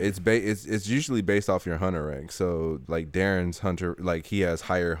 Yeah, it's usually based off your hunter rank. So like Darren's hunter, like he has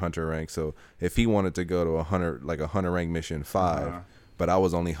higher hunter rank. So if he wanted to go to a hunter rank mission 5, but I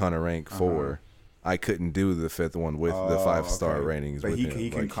was only hunter rank 4, I couldn't do the 5th one with the 5-star okay. ratings. But with he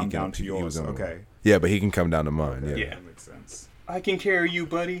him. can Like, come down to he yours. was on- Okay. Yeah, but he can come down to mine. Yeah. Yeah. That makes sense. I can carry you,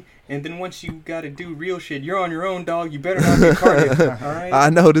 buddy, and then once you gotta do real shit, you're on your own, dog. You better not get carded, alright? I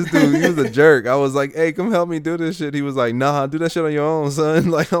know this dude. He was a jerk. I was like, "Hey, come help me do this shit." He was like, "Nah, do that shit on your own,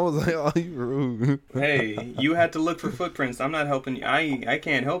 son." Like I was like, "Oh, you rude." Hey, you had to look for footprints. I'm not helping you. I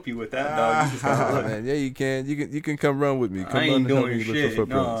can't help you with that, dog. You just gotta look. Man, yeah, you can. You can come run with me. Come I run ain't and help doing me look shit. for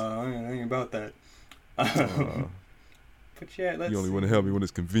No, footprints. I ain't about that. But yeah, let's. You only want to help me when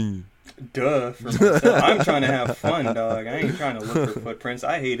it's convenient. Duh. For myself. I'm trying to have fun, dog. I ain't trying to look for footprints.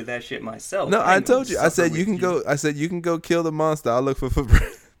 I hated that shit myself. No, I ain't told gonna you. I suffer said you with can go. I said you can go kill the monster. I'll look for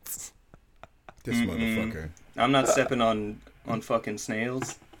footprints. This motherfucker. I'm not stepping on fucking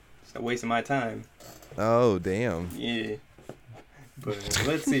snails. It's a waste of my time. Oh damn. Yeah. But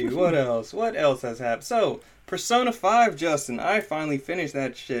let's see, what else? What else has happened? So, Persona 5, Justin, I finally finished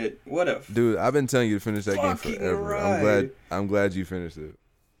that shit. What a Dude, I've been telling you to finish that game Fucking forever. right. I'm glad you finished it.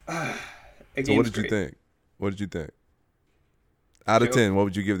 So game's what did you great. think? What did you think? Out of Joe? 10, what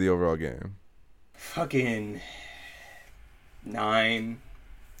would you give the overall game? Fucking 9,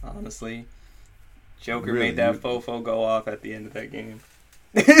 honestly. Joker Really? made that fofo go off at the end of that game.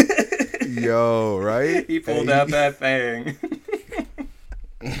 Yo, right? He pulled out that thing.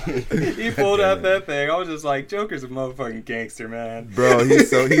 He pulled out that thing. I was just like, Joker's a motherfucking gangster, man. Bro, he's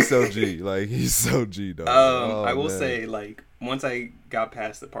so G. Like, he's so G, dog. I will say, like, once I got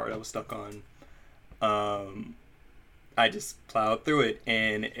past the part I was stuck on, I just plowed through it,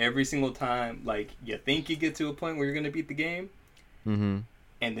 and every single time, like, you think you get to a point where you're gonna beat the game, and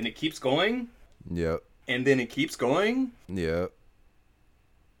then it keeps going, Yep. and then it keeps going, Yep.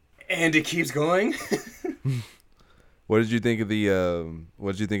 and it keeps going. What did you think of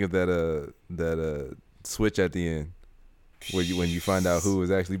that switch at the end, when you find out who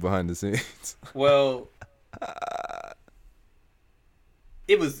was actually behind the scenes? Well,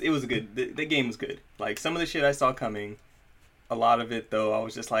 it was good. The game was good. Like, some of the shit I saw coming, a lot of it though, I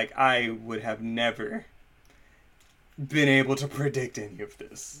was just like, I would have never been able to predict any of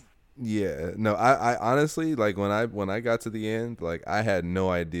this. Yeah, no, I honestly, like, when I got to the end, like, I had no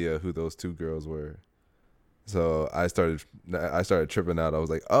idea who those two girls were. So I started tripping out. I was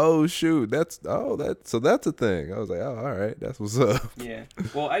like, "Oh shoot, that's a thing." I was like, "Oh, all right, that's what's up." Yeah.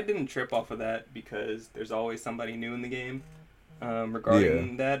 Well, I didn't trip off of that because there's always somebody new in the game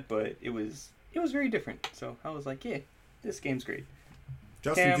regarding that, but it was very different. So I was like, "Yeah, this game's great."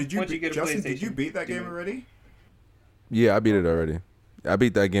 Justin, Cam, did you beat that game already? Yeah, I beat it already. I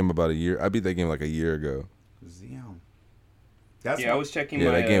beat that game about a year. I beat that game like a year ago. I was checking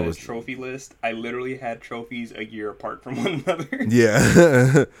my trophy list. I literally had trophies a year apart from one another.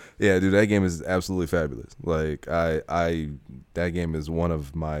 Yeah. Yeah, dude, that game is absolutely fabulous. Like, that game is one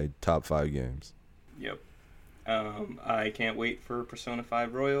of my top 5 games. Yep. I can't wait for Persona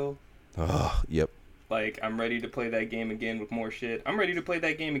 5 Royal. Oh, yep. Like, I'm ready to play that game again with more shit. I'm ready to play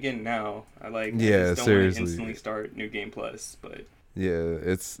that game again now. I just don't want to instantly start New Game Plus, but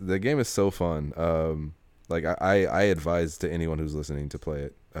yeah, the game is so fun. Like, I advise to anyone who's listening to play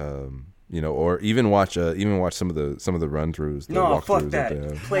it, or even watch some of the run throughs. No, fuck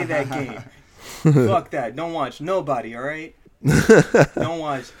that. Play that game. Fuck that. Don't watch nobody. All right. Don't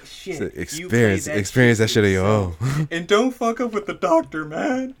watch shit. Experience that shit on your own. And don't fuck up with the doctor,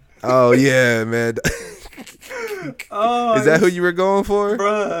 man. Oh yeah, man. Is that who you were going for,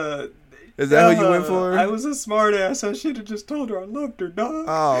 bruh? Is that who you went for? I was a smart ass. I should have just told her I loved her, dog.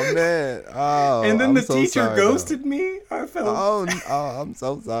 Oh man. Oh. And then I'm the so teacher sorry, ghosted me. I felt. Oh, I'm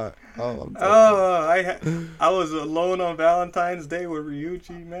so sorry. Oh, I'm so sorry. I was alone on Valentine's Day with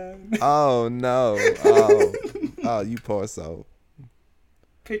Ryuji, man. Oh no. Oh, you poor soul.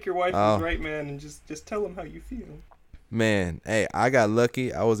 Pick your wife who's right, man, and just tell them how you feel. Man, hey, I got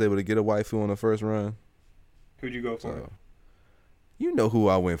lucky. I was able to get a waifu on the first run. Who'd you go for? So, you know who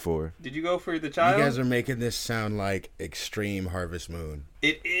I went for. Did you go for the child? You guys are making this sound like Extreme Harvest Moon.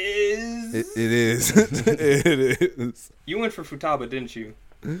 It is. It is. It is. You went for Futaba, didn't you?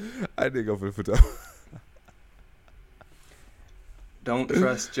 I did go for Futaba. Don't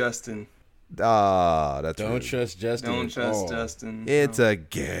trust Justin. That's Don't rude. trust Justin. Don't trust Justin. It's a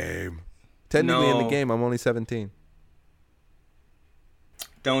game. Technically, in the game, I'm only 17.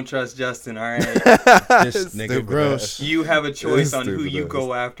 Don't trust Justin, all right? This nigga gross. You have a choice on who you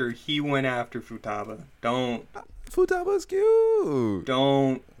go after. He went after Futaba. Don't. Futaba's cute.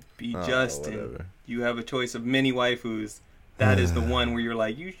 Don't be Justin. Whatever. You have a choice of many waifus. That is the one where you're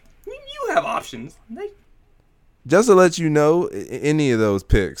like, you have options. Just to let you know, any of those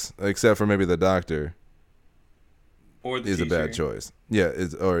picks, except for maybe the doctor, or the is teacher. a bad choice. Yeah,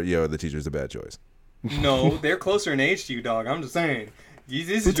 or the teacher's a bad choice. No, they're closer in age to you, dog. I'm just saying.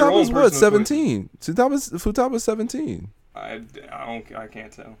 This is Futaba's your own what, 17? Futaba's 17. I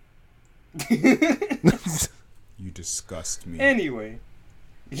can't tell. You disgust me. Anyway,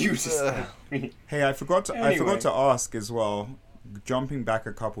 you disgust me. Hey, I forgot to ask as well. Jumping back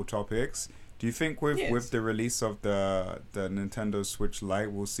a couple topics, do you think with the release of the Nintendo Switch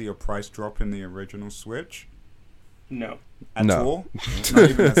Lite, we'll see a price drop in the original Switch? No. At all? Not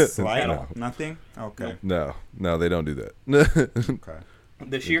even a slight? No. Nothing? Okay. No, they don't do that. Okay.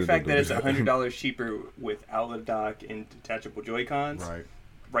 The sheer fact that it's $100 cheaper without a dock and detachable Joy-Cons,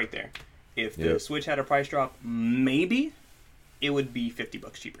 right there. If the Switch had a price drop, maybe it would be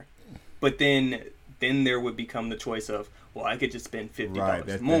 $50 cheaper. But then there would become the choice of, well, I could just spend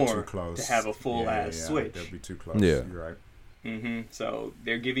 $50 more to have a full ass Switch. That'd be too close. Yeah. You're right. So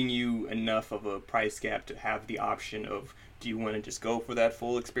they're giving you enough of a price gap to have the option of, do you want to just go for that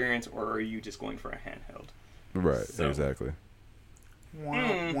full experience, or are you just going for a handheld? Right, exactly.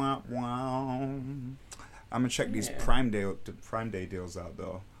 Wow. I'm gonna check these Prime Day deals out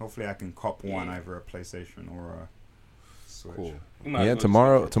though. Hopefully I can cop one, either a PlayStation or a Switch. Cool. Yeah,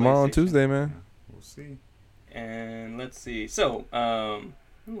 tomorrow on Tuesday, man. Yeah, we'll see. And let's see. So,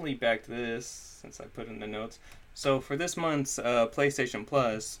 Let me lead back to this since I put in the notes. So for this month's PlayStation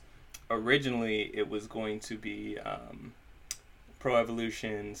Plus, originally it was going to be Pro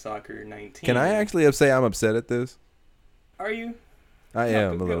Evolution Soccer 19. Can I actually say I'm upset at this? Are you? I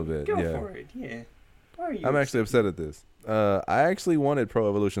am a little bit. Go Yeah. for it. Yeah. Why are you? I'm actually upset at this. I actually wanted Pro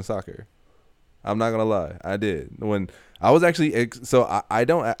Evolution Soccer. I'm not gonna lie, I did. When I was actually I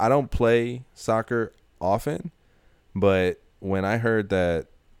don't play soccer often, but when I heard that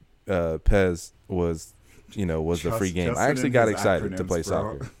PES was the free game, I actually got excited to play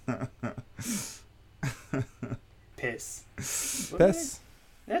soccer. Piss. PES.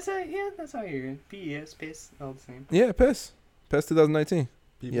 That's how you're PES, piss, all the same. Yeah, PES 2019.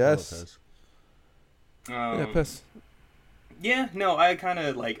 People Yes. love PES. Yeah, PES. Yeah, no, I kind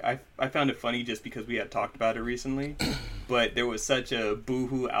of I found it funny just because we had talked about it recently, but there was such a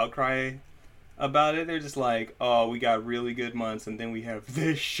boohoo outcry about it. They're just like, oh, we got really good months, and then we have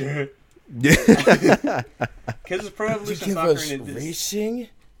this shit. Yeah. Because it's Pro Evolution Give Soccer, us and it's racing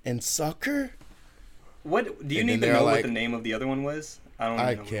and soccer. what do you And then even they're know like- what the name of the other one was? I don't.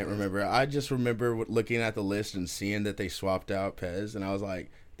 I know can't remember. I just remember looking at the list and seeing that they swapped out PES, and I was like,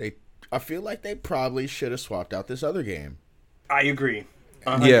 I feel like they probably should have swapped out this other game. I agree.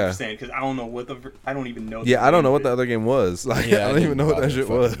 100%, Yeah. because I don't know what I don't even know. Yeah, I don't know what the other game was. Like, I don't even know what that shit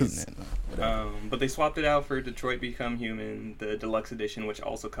was. But they swapped it out for Detroit Become Human, the deluxe edition, which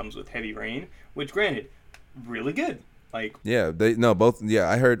also comes with Heavy Rain, which, granted, really good. Like, Yeah, both. Yeah,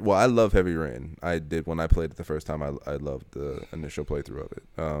 I heard. Well, I love Heavy Rain. I did when I played it the first time. I loved the initial playthrough of it.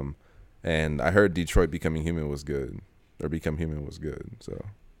 And I heard Detroit Becoming Human was good, or Become Human was good.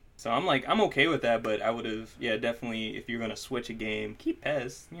 So I'm like, I'm okay with that, but I would have, definitely, if you're gonna switch a game, keep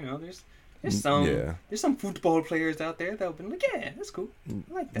PES. There's some football players out there that would be like, yeah, that's cool. I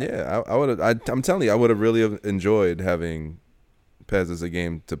like that. yeah, I would have. I'm telling you, I would have really enjoyed having PES as a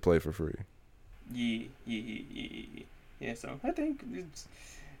game to play for free. Yeah, so I think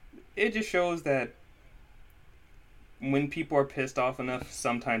it just shows that when people are pissed off enough,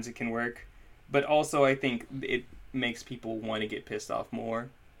 sometimes it can work. But also, I think it makes people want to get pissed off more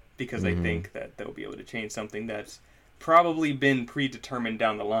because they think that they'll be able to change something that's probably been predetermined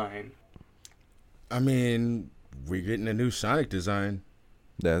down the line. I mean, we're getting a new Sonic design.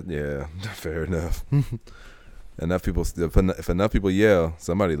 Fair enough. If enough people yell,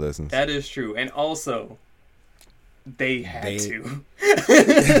 somebody listens. That is true, and also they had to.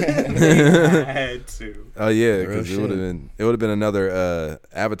 They had to. Oh yeah, Real because shit. it would have been another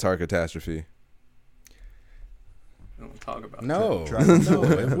Avatar catastrophe. We don't talk about No, Dragon no, Ball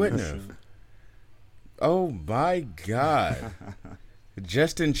it wouldn't Evolution. have. Oh my God.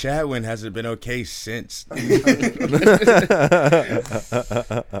 Justin Chatwin hasn't been okay since.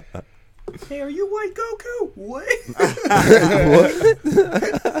 Hey, are you White Goku? What?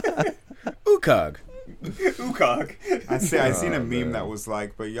 Ukog. Ukog. I seen a meme that was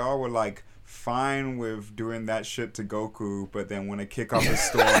like, but y'all were like fine with doing that shit to Goku, but then want to kick off a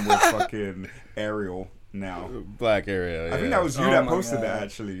storm with fucking Ariel now. Black Ariel. Yeah. I think that was you Oh that my posted God. that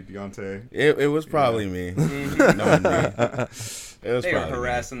actually, Deontay. It was probably me. Mhm. Knowing me. It was They were probably me.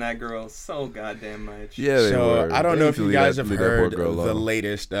 harassing that girl so goddamn much. Yeah, they So were. I don't They know need if to you leave guys that- have leave that poor heard girl the alone.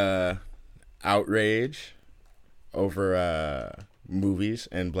 latest outrage over movies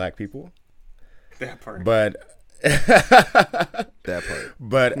and black people, That part. but that part.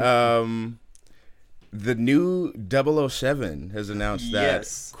 but the new 007 has announced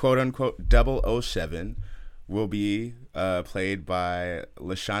Yes. that quote unquote 007 will be played by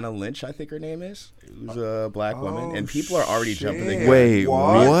Lashana Lynch, I think her name is, who's a black woman, and people are already jumping the shit. gun. Wait,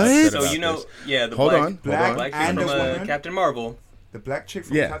 What? what? Upset So about you know, this. yeah, the Hold black, on. black chick And from a woman? Captain Marvel. The black chick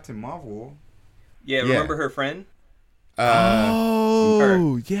from Yeah. Captain Marvel. Yeah, Yeah. remember her friend?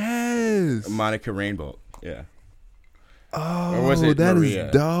 Oh yes. Monica Rainbow. Yeah, Oh, Or was it that is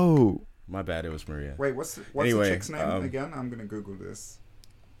Maria? dope. my bad. It was Maria. Wait, what's Anyway, the chick's name again? I'm gonna Google this.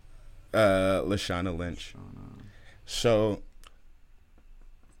 Lashana Lynch. So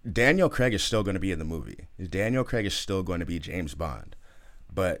Daniel Craig is still going to be in the movie. Daniel Craig is still going to be James Bond,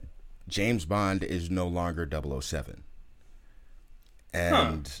 but James Bond is no longer 007.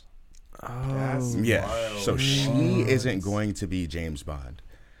 And That's yeah, wild. so she isn't going to be James Bond.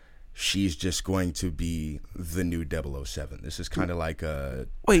 She's just going to be the new 007. This is kind of like a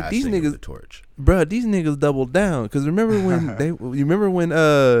Wait, these passing of niggas- the torch. Bruh, these niggas doubled down. Cause remember when Idris remember Elba when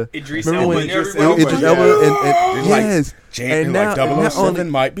and Idris everyone. Elba, Idris yeah. Elba and Like, yes, and now- like and not 007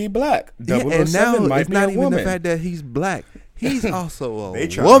 only- might be black. 007 and now might it's be not a even woman. the fact that he's black. He's also They a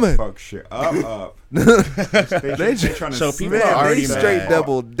trying woman. to fuck shit up. They trying to So people Man, are already they straight mad.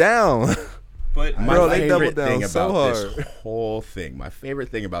 doubled down. But My Bro, they favorite doubled down thing so about hard. this whole thing, my favorite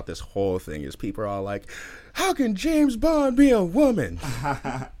thing about this whole thing is people are all like, how can James Bond be a woman?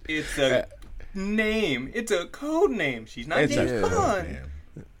 it's a name. It's a code name. She's not It's a James code Bond. name.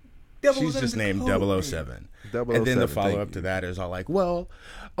 007 She's just is a named code name. 007. 007, And then the thank follow-up you. to that is all like, well,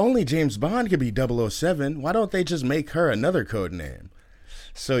 only James Bond could be 007. Why don't they just make her another code name?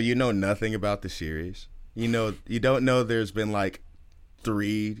 So you know nothing about the series. You don't know there's been like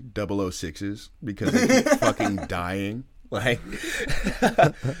 3 006s because they keep fucking dying. Like,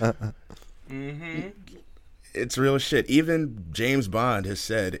 it's real shit. Even James Bond has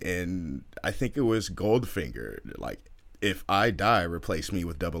said in, I think it was Goldfinger, like, if I die, replace me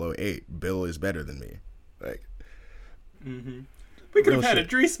with 008. Bill is better than me. Like, We could Real have had shit.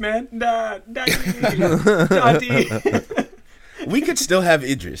 Idris, man. Nah, Daddy. we could still have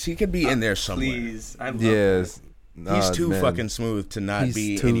Idris. He could be in there somewhere. Please. I love Yes. He's Nah, too man. fucking smooth to not He's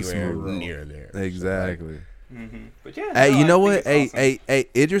be too anywhere smooth. near there. Exactly. that. But yeah. Hey, no, you I know think what? it's Hey, awesome. hey,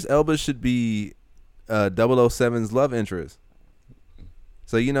 Idris Elba should be 007's love interest.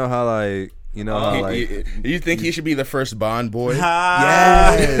 So you know how like You think he should be the first Bond boy?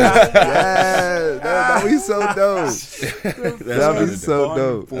 yes, that'd be so dope. That'd be so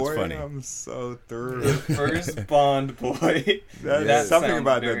dope. That's funny. I'm so through. First Bond boy. That, something sounds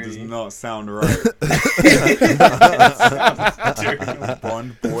about that very- does not sound right.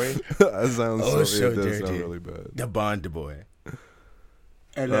 Bond boy. That sounds Oh, so, so it does sound dirty. really bad. The Bond boy.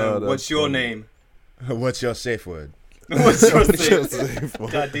 Hello, that's what's your funny. name? What's your safe word? What's your name? Safe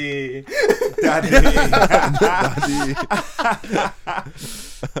word. Daddy.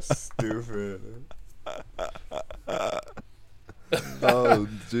 Stupid. Oh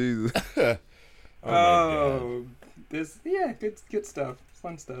Jesus! Oh, good stuff.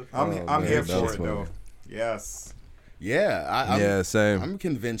 Fun stuff. I'm man, here that was for it though. funny. Yes. Yeah, Yeah, same. I'm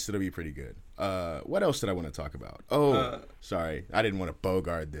convinced it'll be pretty good. What else did I want to talk about? Oh, sorry. I didn't want to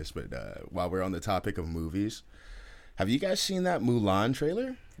bogart this, but while we're on the topic of movies, have you guys seen that Mulan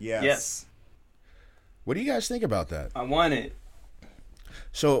trailer? Yes. Yes, What do you guys think about that? I want it.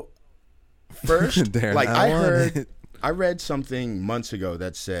 So, first, Darren, like I I want heard, it. I read something months ago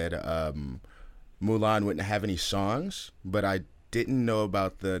that said Mulan wouldn't have any songs, but I didn't know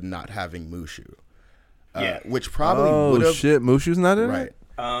about the not having Mushu. Yeah. Which probably would Oh have shit! Mushu's not in right. it.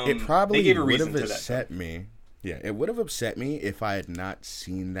 It probably they gave a would reason have to that. upset me. Yeah, it would have upset me if I had not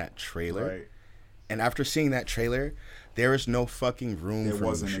seen that trailer. Right. And after seeing that trailer, there is no fucking room There for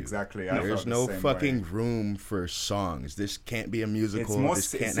wasn't Mushu. exactly. I There's felt the no same fucking way. room for songs. This can't be a musical. It's more.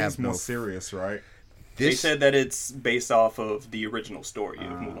 This It can't seems have more no. serious, right? They This said that it's based off of the original story of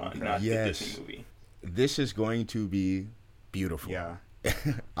Mulan, okay. not Yes. the Disney movie. this is going to be beautiful. Yeah.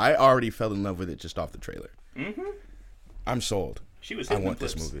 I already fell in love with it just off the trailer. Mm-hmm. I'm sold. She was I hitting want them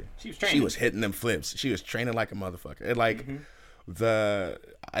this flips. movie. She was training. She was hitting them flips. She was training like a motherfucker. And like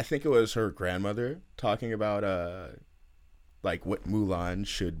I think it was her grandmother talking about like what Mulan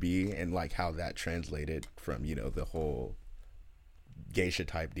should be and like how that translated from, the whole geisha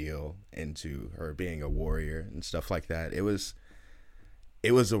type deal into her being a warrior and stuff like that. It was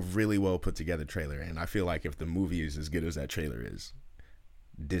a really well put together trailer, and I feel like if the movie is as good as that trailer is,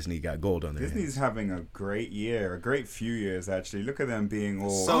 Disney got gold on their Disney's hands. having a great year, a great few years actually. Look at them being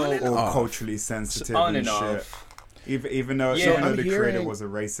all On and off. culturally sensitive On and and shit. off. Even though, Yeah. even though I'm the creator hearing- was a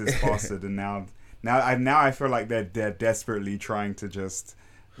racist bastard, and now I feel like they're desperately trying to just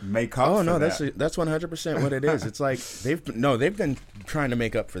make up. Oh for no, that. that's 100% what it is. It's like they've been trying to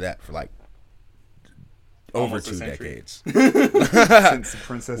make up for that for like over Almost a 2 century. decades. Since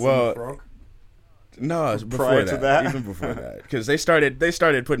Princess and Well, the Frog. No, it's before Prior to that? even before that, because they started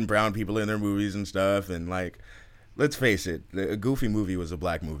putting brown people in their movies and stuff, and like, let's face it, the Goofy movie was a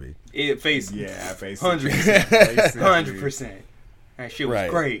black movie. It faced Yeah, basically. 100%. Basically. 100%. That shit was Right.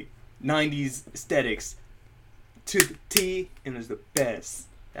 great. 90s aesthetics to the T, and it was the best.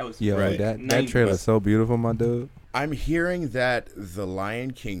 That was Yo, Right. that 90s. trailer's so beautiful, my dude. I'm hearing that the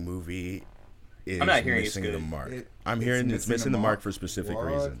Lion King movie is I'm not hearing it's missing the good. mark. I'm hearing it's missing the mark for a specific What?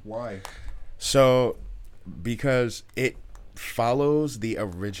 reason. Why? So, because it follows the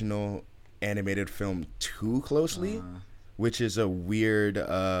original animated film too closely, which is a weird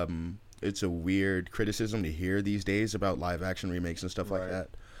it's a weird criticism to hear these days about live action remakes and stuff like Right. that.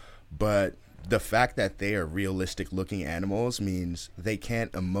 But the fact that they are realistic looking animals means they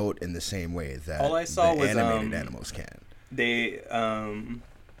can't emote in the same way that All I saw the was, animated animals can. They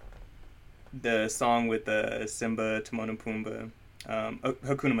the song with Simba, Timon and Pumbaa,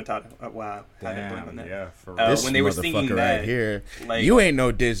 Hakuna Matata. Wow, how did I blank on Damn, that? yeah, for Uh, This when they were singing motherfucker that, right here, like- you ain't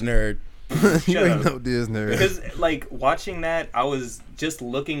no Disney. You Shut ain't up. no Disney. Because like watching that, I was just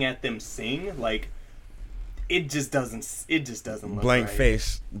looking at them sing. Like it just doesn't look Blank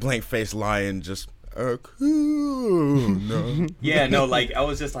right. face lion just no. Yeah, no, like I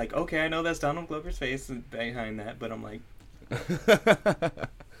was just like, okay, I know that's Donald Glover's face behind that, but I'm like,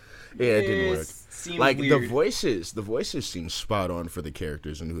 Yeah, it didn't work. seemed Like weird. the voices seem spot on for the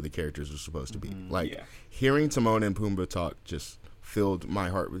characters and who the characters were supposed to be. Like yeah. hearing Timon and Pumbaa talk just filled my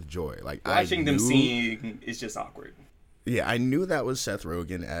heart with joy. Like Watching I them knew, sing is just awkward. Yeah, I knew that was Seth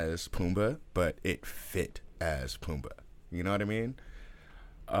Rogen as Pumbaa, but it fit as Pumbaa. You know what I mean?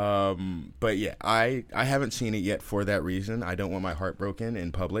 But yeah, I haven't seen it yet for that reason. I don't want my heart broken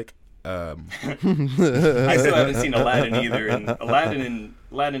in public. I still haven't seen Aladdin either, and Aladdin,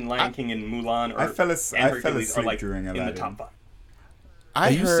 Lion King, and Mulan I fell and Hercules asleep are like during in the Aladdin. top 5. I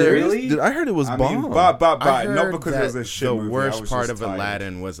Are you heard, serious? Really? Dude, I heard it was I bomb. mean, but I not heard because it was that a shit the movie. I worst was part just of tired.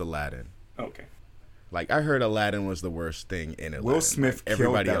 Aladdin was Aladdin. Okay. Like I heard Aladdin was the worst thing in Aladdin. Will Smith Like,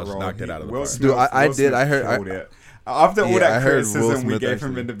 killed everybody that else role. knocked it out of the Will park. Smith, Dude, I Will did. Smith I heard- killed it. After all Yeah, that I heard Will criticism we Smith gave him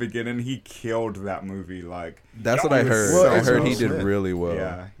actually- in the beginning, he killed that movie. Like, That's what Y'all I was heard. so I heard he Will did Smith. really well.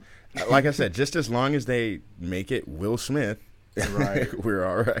 yeah, Like I said, just as long as they make it Will Smith, Right. we're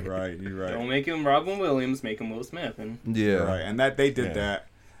all right. right, you're right. Don't make him Robin Williams, make him Will Smith. And Yeah. Right, and that they did Yeah.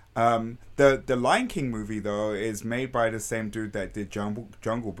 that. The Lion King movie though is made by the same dude that did Jungle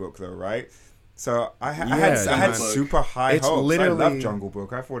Book though, right? So I had Jungle Book. super high It's hopes. I literally- love Jungle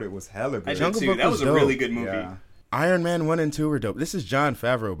Book. I thought it was hella I good. did Jungle too. Book That was was a really dope. good movie. Yeah. Iron Man 1 and 2 were dope. This is Jon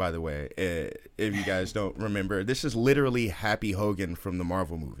Favreau, by the way. If you guys don't remember, this is literally Happy Hogan from the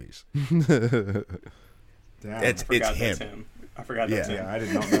Marvel movies. Damn. It's I forgot him. that's him. I forgot that's Yeah. him. Yeah, I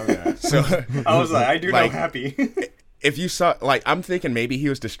did not know that. So I was like, I do Like- know Happy. if you saw, like, I'm thinking maybe he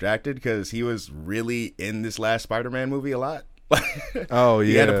was distracted because he was really in this last Spider-Man movie a lot. Oh yeah.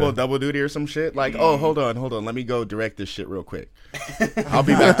 He had to pull double duty or some shit. Like, oh, hold on. Let me go direct this shit real quick. I'll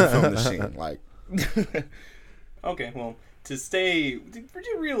be back to film the scene. Like, Okay, well, to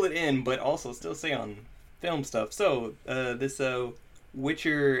reel it in, but also still stay on film stuff. So, this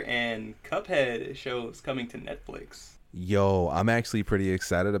Witcher and Cuphead show is coming to Netflix. Yo, I'm actually pretty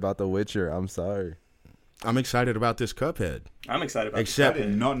excited about The Witcher. I'm sorry. I'm excited about this Cuphead. I'm excited about Except, I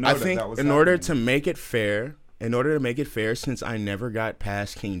did not know I that think that was in order happening. to make it fair, since I never got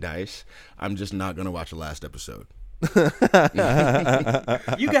past King Dice, I'm just not gonna watch the last episode. You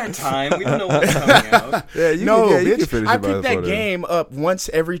got time. We don't know what's coming out. Yeah, you No, can, yeah, you bitch, can finish I it by pick the that photo. game up once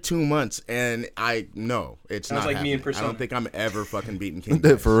every 2 months, and it's Sounds not like me and happening. I Persona. don't think I'm ever fucking beating King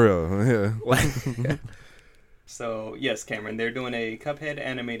Dice. For real. Yeah. Like, So, yes, Cameron, they're doing a Cuphead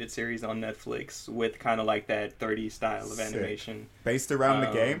animated series on Netflix with kind of like that 30s style of Sick. animation. Based around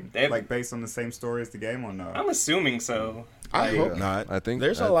the game, they- like based on the same story as the game, or no? I'm assuming so. I Like, hope not. I think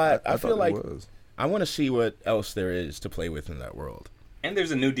there's a lot. I feel thought like it was. I want to see what else there is to play with in that world. And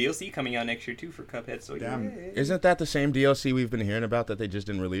there's a new DLC coming out next year, too, for Cuphead. So, Damn. yeah. Isn't that the same DLC we've been hearing about that they just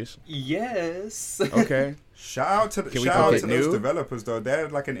didn't release? Yes. Okay. Shout out to Can we shout call out it to those new? developers though. They're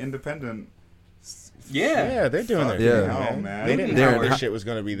like an independent. Yeah. Yeah, they're doing their Fucking thing, hell, man. They didn't Darren, know their how- shit was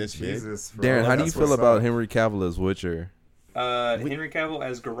going to be this big. Jesus, bro, Darren, how do you that's feel what's about up. Henry Cavill as Witcher? Henry Cavill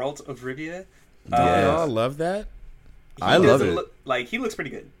as Geralt of Rivia. Don't Yes. y'all love that? I love doesn't it. Look, like, he looks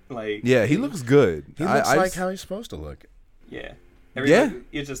pretty good. Like, Yeah, he looks good. He looks I like just- how he's supposed to look. Yeah. Yeah.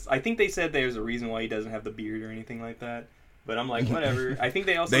 It's just, I think they said there's a reason why he doesn't have the beard or anything like that. But I'm like, whatever. I think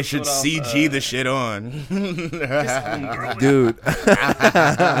they also They should showed off, CG the shit on. Dude.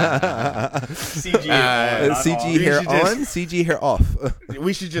 CG it on, not CG off. hair should just- on, CG hair off.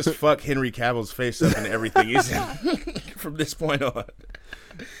 We should just fuck Henry Cavill's face up and everything he's in from this point on.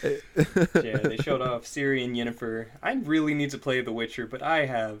 Yeah, they showed off Ciri and Yennefer. I really need to play The Witcher, but I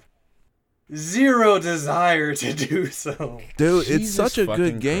have zero desire to do so. Dude, it's Jesus such a fucking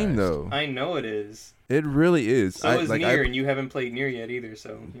good game, Christ. though. I know it is. It really is. So is Nier, and you haven't played Nier yet either,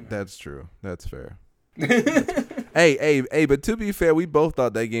 so, you know. That's true. That's fair. Hey, but to be fair, we both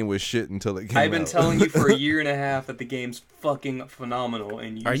thought that game was shit until it came out. I've been telling you for a year and a half that the game's fucking phenomenal,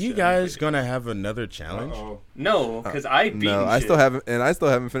 and you Are you still guys haven't played gonna have another challenge? Uh-oh. it. No, because I beat No, I still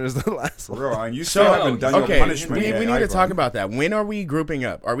haven't finished the last one. Bro, and you So still haven't done okay, your punishment we yet, need to either. talk about that. When are we grouping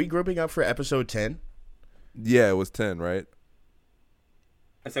up? Are we grouping up for episode 10? Yeah, it was 10, right?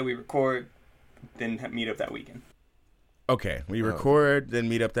 I said we record, then meet up that weekend. Okay, we record, then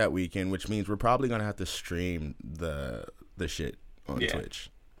meet up that weekend, which means we're probably gonna have to stream the shit on Yeah. Twitch.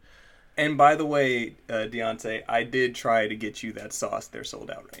 And by the way, Deontay, I did try to get you that sauce. They're sold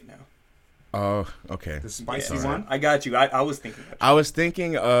out right now. Oh, okay. The spicy Yeah, one. I got you. I was thinking about I was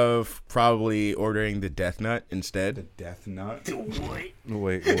thinking of probably ordering the Death Nut The instead. death nut. What?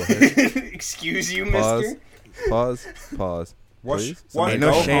 Wait, what? Excuse you, Pause. mister? Pause. Wash, Please? Ain't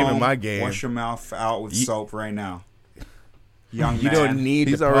no go shame in home, my game. Wash your mouth out with You- soap right now. Young You man. don't need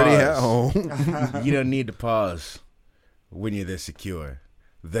He's to already at pause. home. You don't need to pause when you're this secure.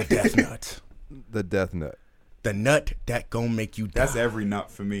 The Death Nut. The Death Nut. The nut that gonna make you die. That's every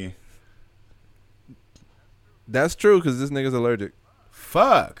nut for me. That's true because this nigga's allergic.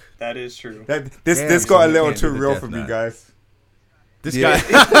 Fuck. That is true. This Damn, this so got a you little can't too do the real death for me, nut. guys. This Yeah.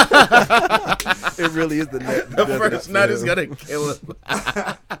 guy. It really is the nut. The first nut is gonna kill him.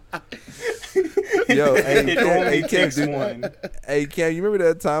 Yo, It only Cam, takes dude. one. Hey Cam, you remember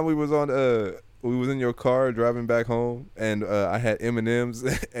that time we was on we was in your car driving back home and I had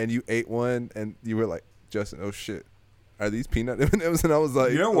M&Ms and you ate one and you were like, Justin, oh shit, are these peanut M&Ms? And I was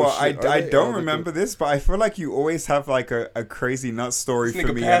like, You know oh, what? shit, I are they? don't was like, remember this, but I feel like you always have like a crazy nut story This for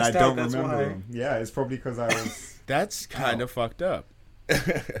nigga me, and I passed out, don't that's remember why. them. Yeah, it's probably because I was. That's kind of fucked up.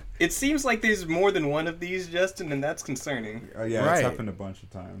 It seems like there's more than one of these, Justin, and that's concerning. Yeah, Right. it's happened a bunch of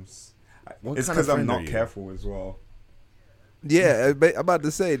times. What It's kind of because I'm friend are not you? careful as well. Yeah, I'm about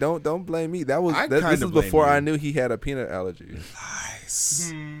to say, don't blame me. That was I this kinda is blame before you. I knew he had a peanut allergy.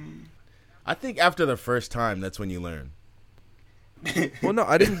 Nice. I think after the first time, that's when you learn. Well, no,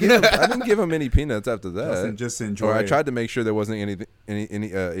 I didn't give him any peanuts after that. Just enjoy. Or I it. tried to make sure there wasn't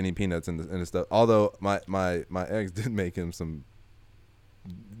any peanuts in the stuff. Although my ex did make him some.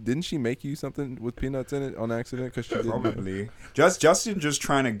 Didn't she make you something with peanuts in it on accident? Because she didn't know? Probably. Justin just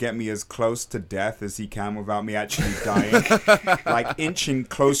trying to get me as close to death as he can without me actually dying. Like inching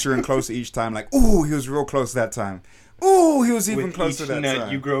closer and closer each time. Like, ooh, he was real close that time. Ooh, he was even With closer each that nut,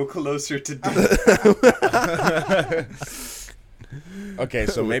 time. you grow closer to death. Okay,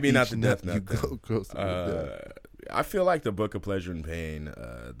 so maybe With not each the Death you Nut. go then. closer to death. I feel like the Book of Pleasure and Pain,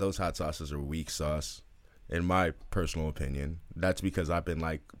 those hot sauces are weak sauce, in my personal opinion. That's because I've been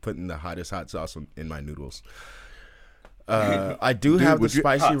like putting the hottest hot sauce in my noodles. I do Dude, have the would you-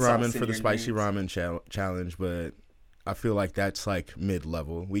 spicy Hot sauce ramen in for the your spicy noodles. ramen challenge, but I feel like that's like mid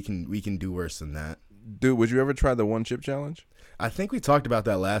level. We can do worse than that. Dude, would you ever try the one chip challenge? I think we talked about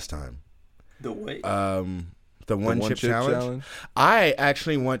that last time. The way. The one chip challenge. I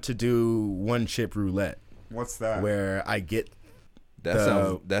actually want to do one chip roulette, What's that? where I get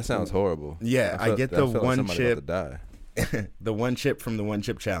That sounds horrible. Yeah, I get the felt like one somebody about chip- to die. the one chip from the one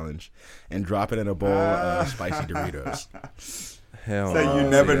chip challenge and drop it in a bowl of spicy Doritos. Hell, So no. you See,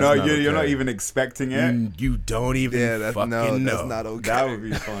 never that's know. not You're not okay. even expecting it. You don't even Yeah, that's fucking no, know. that's not okay. That would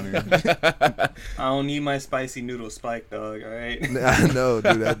be funny. I don't need my spicy noodle spike, dog. All right. I know,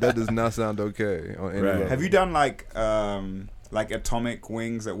 dude. That does not sound okay. On any Right. level. Have you done like atomic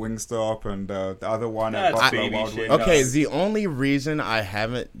wings at Wingstop and the other one at That's Buffalo baby Wild shit. Wings? Okay, No. the only reason I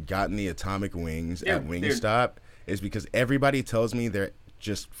haven't gotten the atomic wings They're- at Wingstop is because everybody tells me they're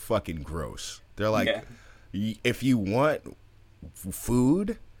just fucking gross. They're like, Yeah. if you want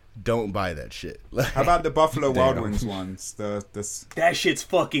food, don't buy that shit. How about the Buffalo Wild Damn. Wings ones? That shit's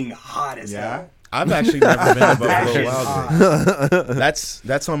fucking hot as Yeah? hell. I've actually never been to Buffalo shit's Wild Wings.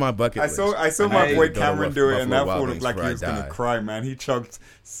 That's on my bucket I list. saw need my to boy go to Cameron do it, and Buffalo that Wild fool Wings looked like he before I was gonna die. cry, man. He chugged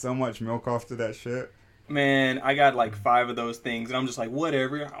so much milk after that shit. Man, I got like 5 of those things, and I'm just like,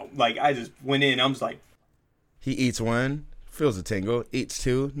 whatever. Like, I just went in. I'm just like, He eats one, feels a tingle. Eats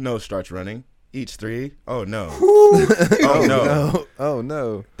two, nose starts running. Eats three, oh no. Oh no. No. Oh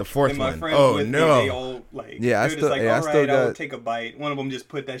no. The fourth and my one, friends oh with me, they no. all like, Yeah, I they're still- just like, yeah, I all still right, I'll got- take a bite. One of them just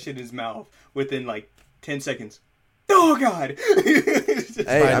put that shit in his mouth within like 10 seconds. Oh God! Hey,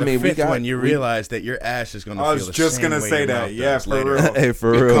 By I the mean, we fifth got. one, you realize that your ass is gonna. I was feel the just same gonna way say your that. mouth Yeah, does for later. real. Hey,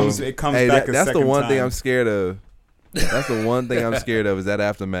 for It real. comes hey, back a that's the second one thing time. I'm scared of. That's the one thing I'm scared of is that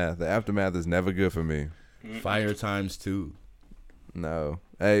aftermath. The aftermath is never good for me. Fire times 2. No.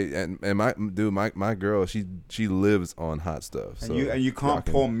 Hey, and my girl, she lives on hot stuff. So And you y'all can't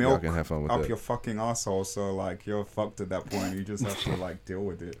can- pour y'all milk can have fun with up that. your fucking asshole, so like you're fucked at that point. You just have to like deal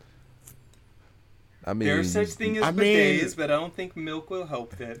with it. I mean, There's such thing as I mean- bidets, but I don't think milk will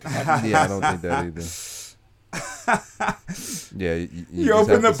help that. Yeah, I don't think that either. Yeah, you You just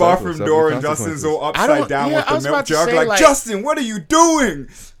open have the to suffer bathroom the door and Justin's consequences. all I upside don't- down yeah, with I the was milk about to jug. say, Like, like- Justin, what are you doing?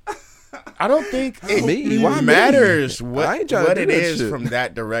 I don't think it Me? Why me? matters I what ain't trying to do it that is shit. from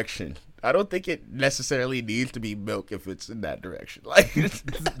that direction. I don't think it necessarily needs to be milk if it's in that direction. Like,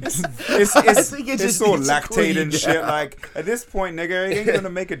 It's think it just all needs to cool lactate you and shit. down. Like at this point, nigga, it ain't gonna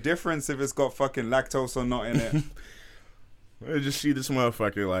make a difference if it's got fucking lactose or not in it. I just see this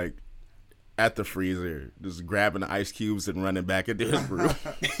motherfucker like at the freezer, just grabbing the ice cubes and running back into his room.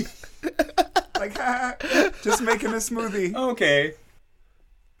 Like, just making a smoothie. Okay.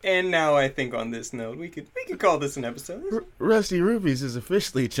 And now I think on this note, we could call this an episode. Rusty Rupees has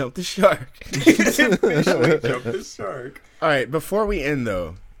officially jumped the shark. Officially jumped the shark. All right, before we end,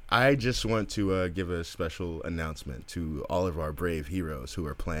 though, I just want to give a special announcement to all of our brave heroes who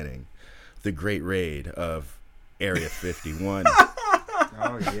are planning the great raid of Area 51.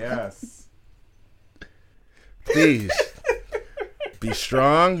 Oh, yes. Please, be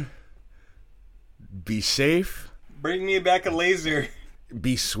strong, be safe, Bring me back a laser.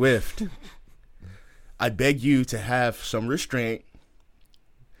 be swift. I beg you to have some restraint.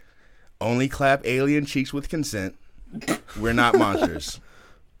 Only clap alien cheeks with consent. We're not monsters.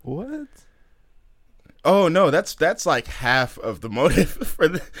 What? Oh no, that's like half of the motive for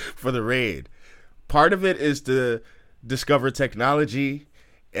the raid. Part of it is to discover technology,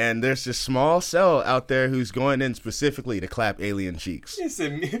 and there's this small cell out there who's going in specifically to clap alien cheeks.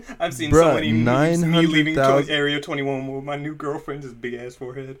 Listen, I've seen Bruh, so many memes, me leaving 900,000 Area 21 with my new girlfriend's big ass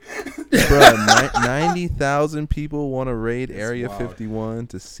forehead. Bruh, 90,000 people want to raid Area wild. 51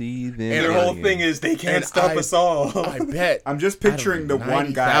 to see them. And Their whole aliens. thing is they can't And stop us all. I bet. I'm just picturing the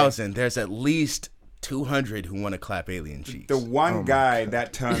one guy. 90,000, there's at least 200 who want to clap alien cheeks. The one my guy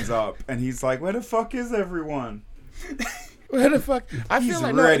that turns up and he's like, "Where the fuck is everyone?" Where the fuck? I He's feel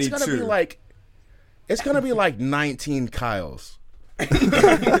like no, ready it's gonna be to. like 19 Kyles.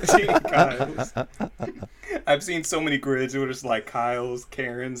 Kyles. I've seen so many grids where it's like Kyles,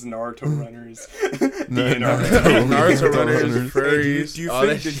 Karens, Naruto runners. Naruto runners, Hey, furries. do you all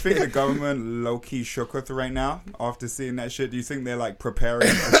that think shit. the government low key shook with right now after seeing that shit? Do you think they're like preparing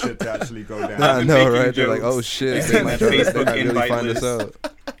for shit to actually go down? I been know, making right? They're like, jokes. oh shit, It's they in might, the they Facebook might really invite find us list.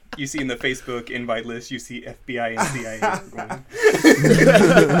 out. You see in the Facebook invite list, you see FBI and CIA are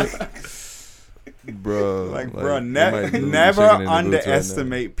going. Bro. Like, they bro, might really be never shaking in the boots right now.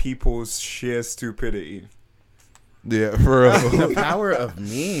 underestimate people's sheer stupidity. Yeah, for real. The power of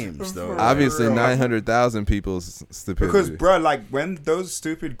memes, though. Obviously, real. 900,000 people's stupidity. Because, bro, like, when those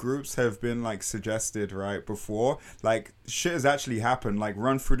stupid groups have been, like, suggested, right, before, like, shit has actually happened. Like,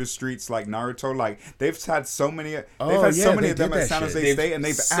 Run Through the Streets, like, Naruto, like, they've had so many, yeah, so many they of them did at that San shit. Jose They've State, and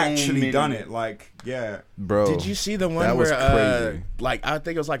they've so actually many. done it. Like, yeah. Bro, Did you see the one that was where, crazy. like, I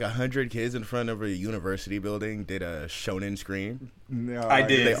think it was like 100 kids in front of a university building did a shonen scream? No, I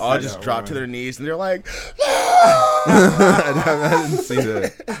did. They all just dropped to their knees and they're like, I didn't see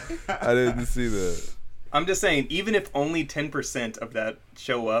that. I didn't see that. I'm just saying, even if only 10% of that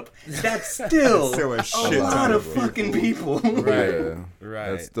show up, that's still, Still a a shit lot ton of of fucking people. Right. Yeah.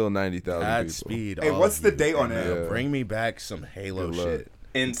 Right. That's still 90,000 people. Godspeed. Hey, all what's of the you. date on And, it? Yeah. Bring me back some Halo Good luck. shit.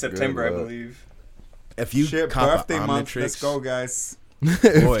 In September, I luck. believe. If you Shit, cop birthday a month. Omnitrix, Let's go, guys.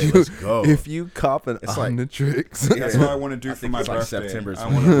 boy, let's go. If you cop an It's like- Omnitrix, That's what I want to do I for think my it's like birthday. September I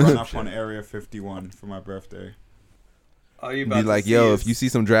want to run up 20th. on Area 51 for my birthday. All you be about like, to see yo, is, if you see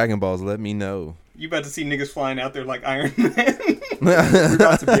some Dragon Balls, let me know. you about to see niggas flying out there like Iron Man. We're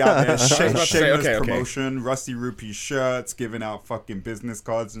about to be out there. about to say, Shameless okay. promotion, Rusty Rupee shirts, giving out fucking business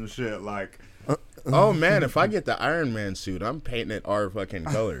cards and shit. Like, Oh man, if I get the Iron Man suit, I'm painting it our fucking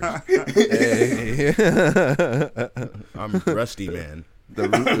colors. Hey. I'm Rusty Man. the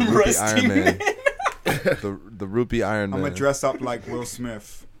Rupee Rusty Iron Man. Man. The Rupee Iron I'm Man. gonna dress up like Will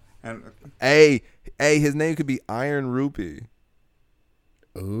Smith. And Hey, his name could be Iron Rupee.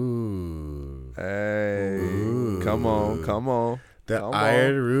 Ooh. Hey, Ooh. come on. The Come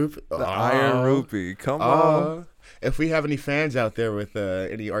Iron on. Rupee. The Iron Rupee. Come on. If we have any fans out there with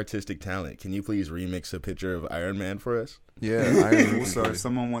any artistic talent, can you please remix a picture of Iron Man for us? Yeah, Iron Rupee. also, if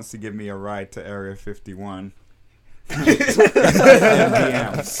someone wants to give me a ride to Area 51,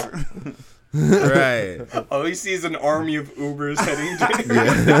 DMs. Right. All you see is an army of Ubers heading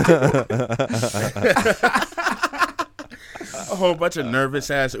A whole bunch of nervous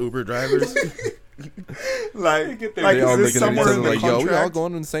ass Uber drivers. Like, Get there. like They all is this looking at each somewhere other in the like, yo, we all contract?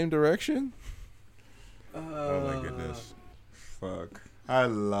 going in the same direction? Oh my goodness. Fuck. I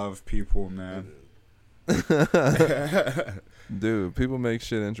love people, man. Dude, people make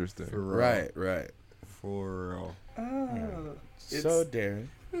shit interesting. For real. Right. For real. So Darren,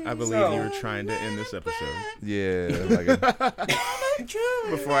 I believe So- you were trying to end this episode Yeah, like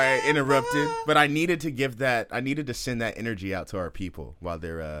before I interrupted, but I needed to send that energy out to our people while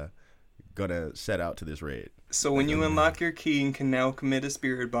they're gonna set out to this raid. So when you unlock your key and can now commit a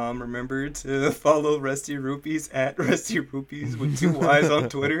spirit bomb, remember to follow Rusty Rupees at Rusty Rupees with 2 Y's on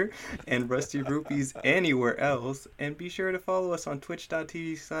Twitter and Rusty Rupees anywhere else. And be sure to follow us on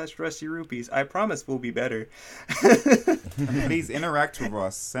twitch.tv/Rusty Rupees. I promise we'll be better. And please interact with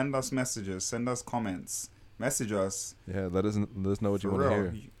us. Send us messages. Send us comments. Message us. yeah, let us know what you For want to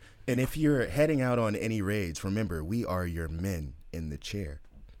real. hear. And if you're heading out on any raids, remember, we are your men in the chair.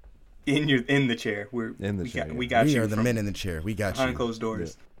 In the chair. We got we you. are the men in the chair. We got behind you. closed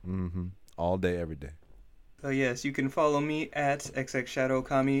doors. Yeah. All day, every day. So yes, you can follow me at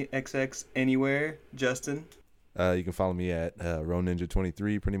xxshadowkami anywhere. Justin. You can follow me at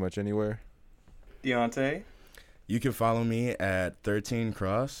RoNinja23 pretty much anywhere. Deontay. You can follow me at 13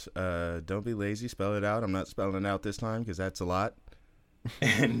 Cross. Don't be lazy. Spell it out. I'm not spelling it out this time because that's a lot.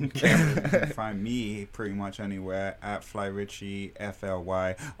 And You can find me pretty much anywhere at FlyRichie,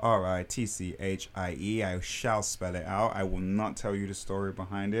 FLYRITCHIE. I shall spell it out. I will not tell you the story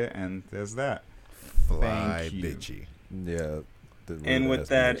behind it, and there's that. Fly Thank you. bitchy. Yeah. And with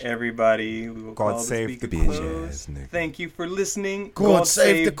that, everybody, we will God call save the the speaker queen. closed. Bitch ass nigga. Thank you for listening. God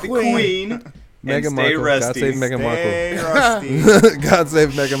save the queen. And Meghan stay Markle. God rusty. save Meghan Stay Markle. rusty. God save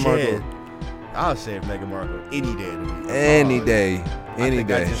Meghan Shit. Markle. I'll save Meghan Markle any day. Any day. Any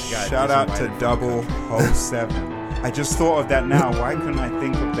think I day. just got Shout out to disinvited from the 007. I just thought of that now. Why couldn't I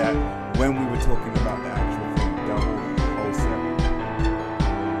think of that when we were talking about the actual thing?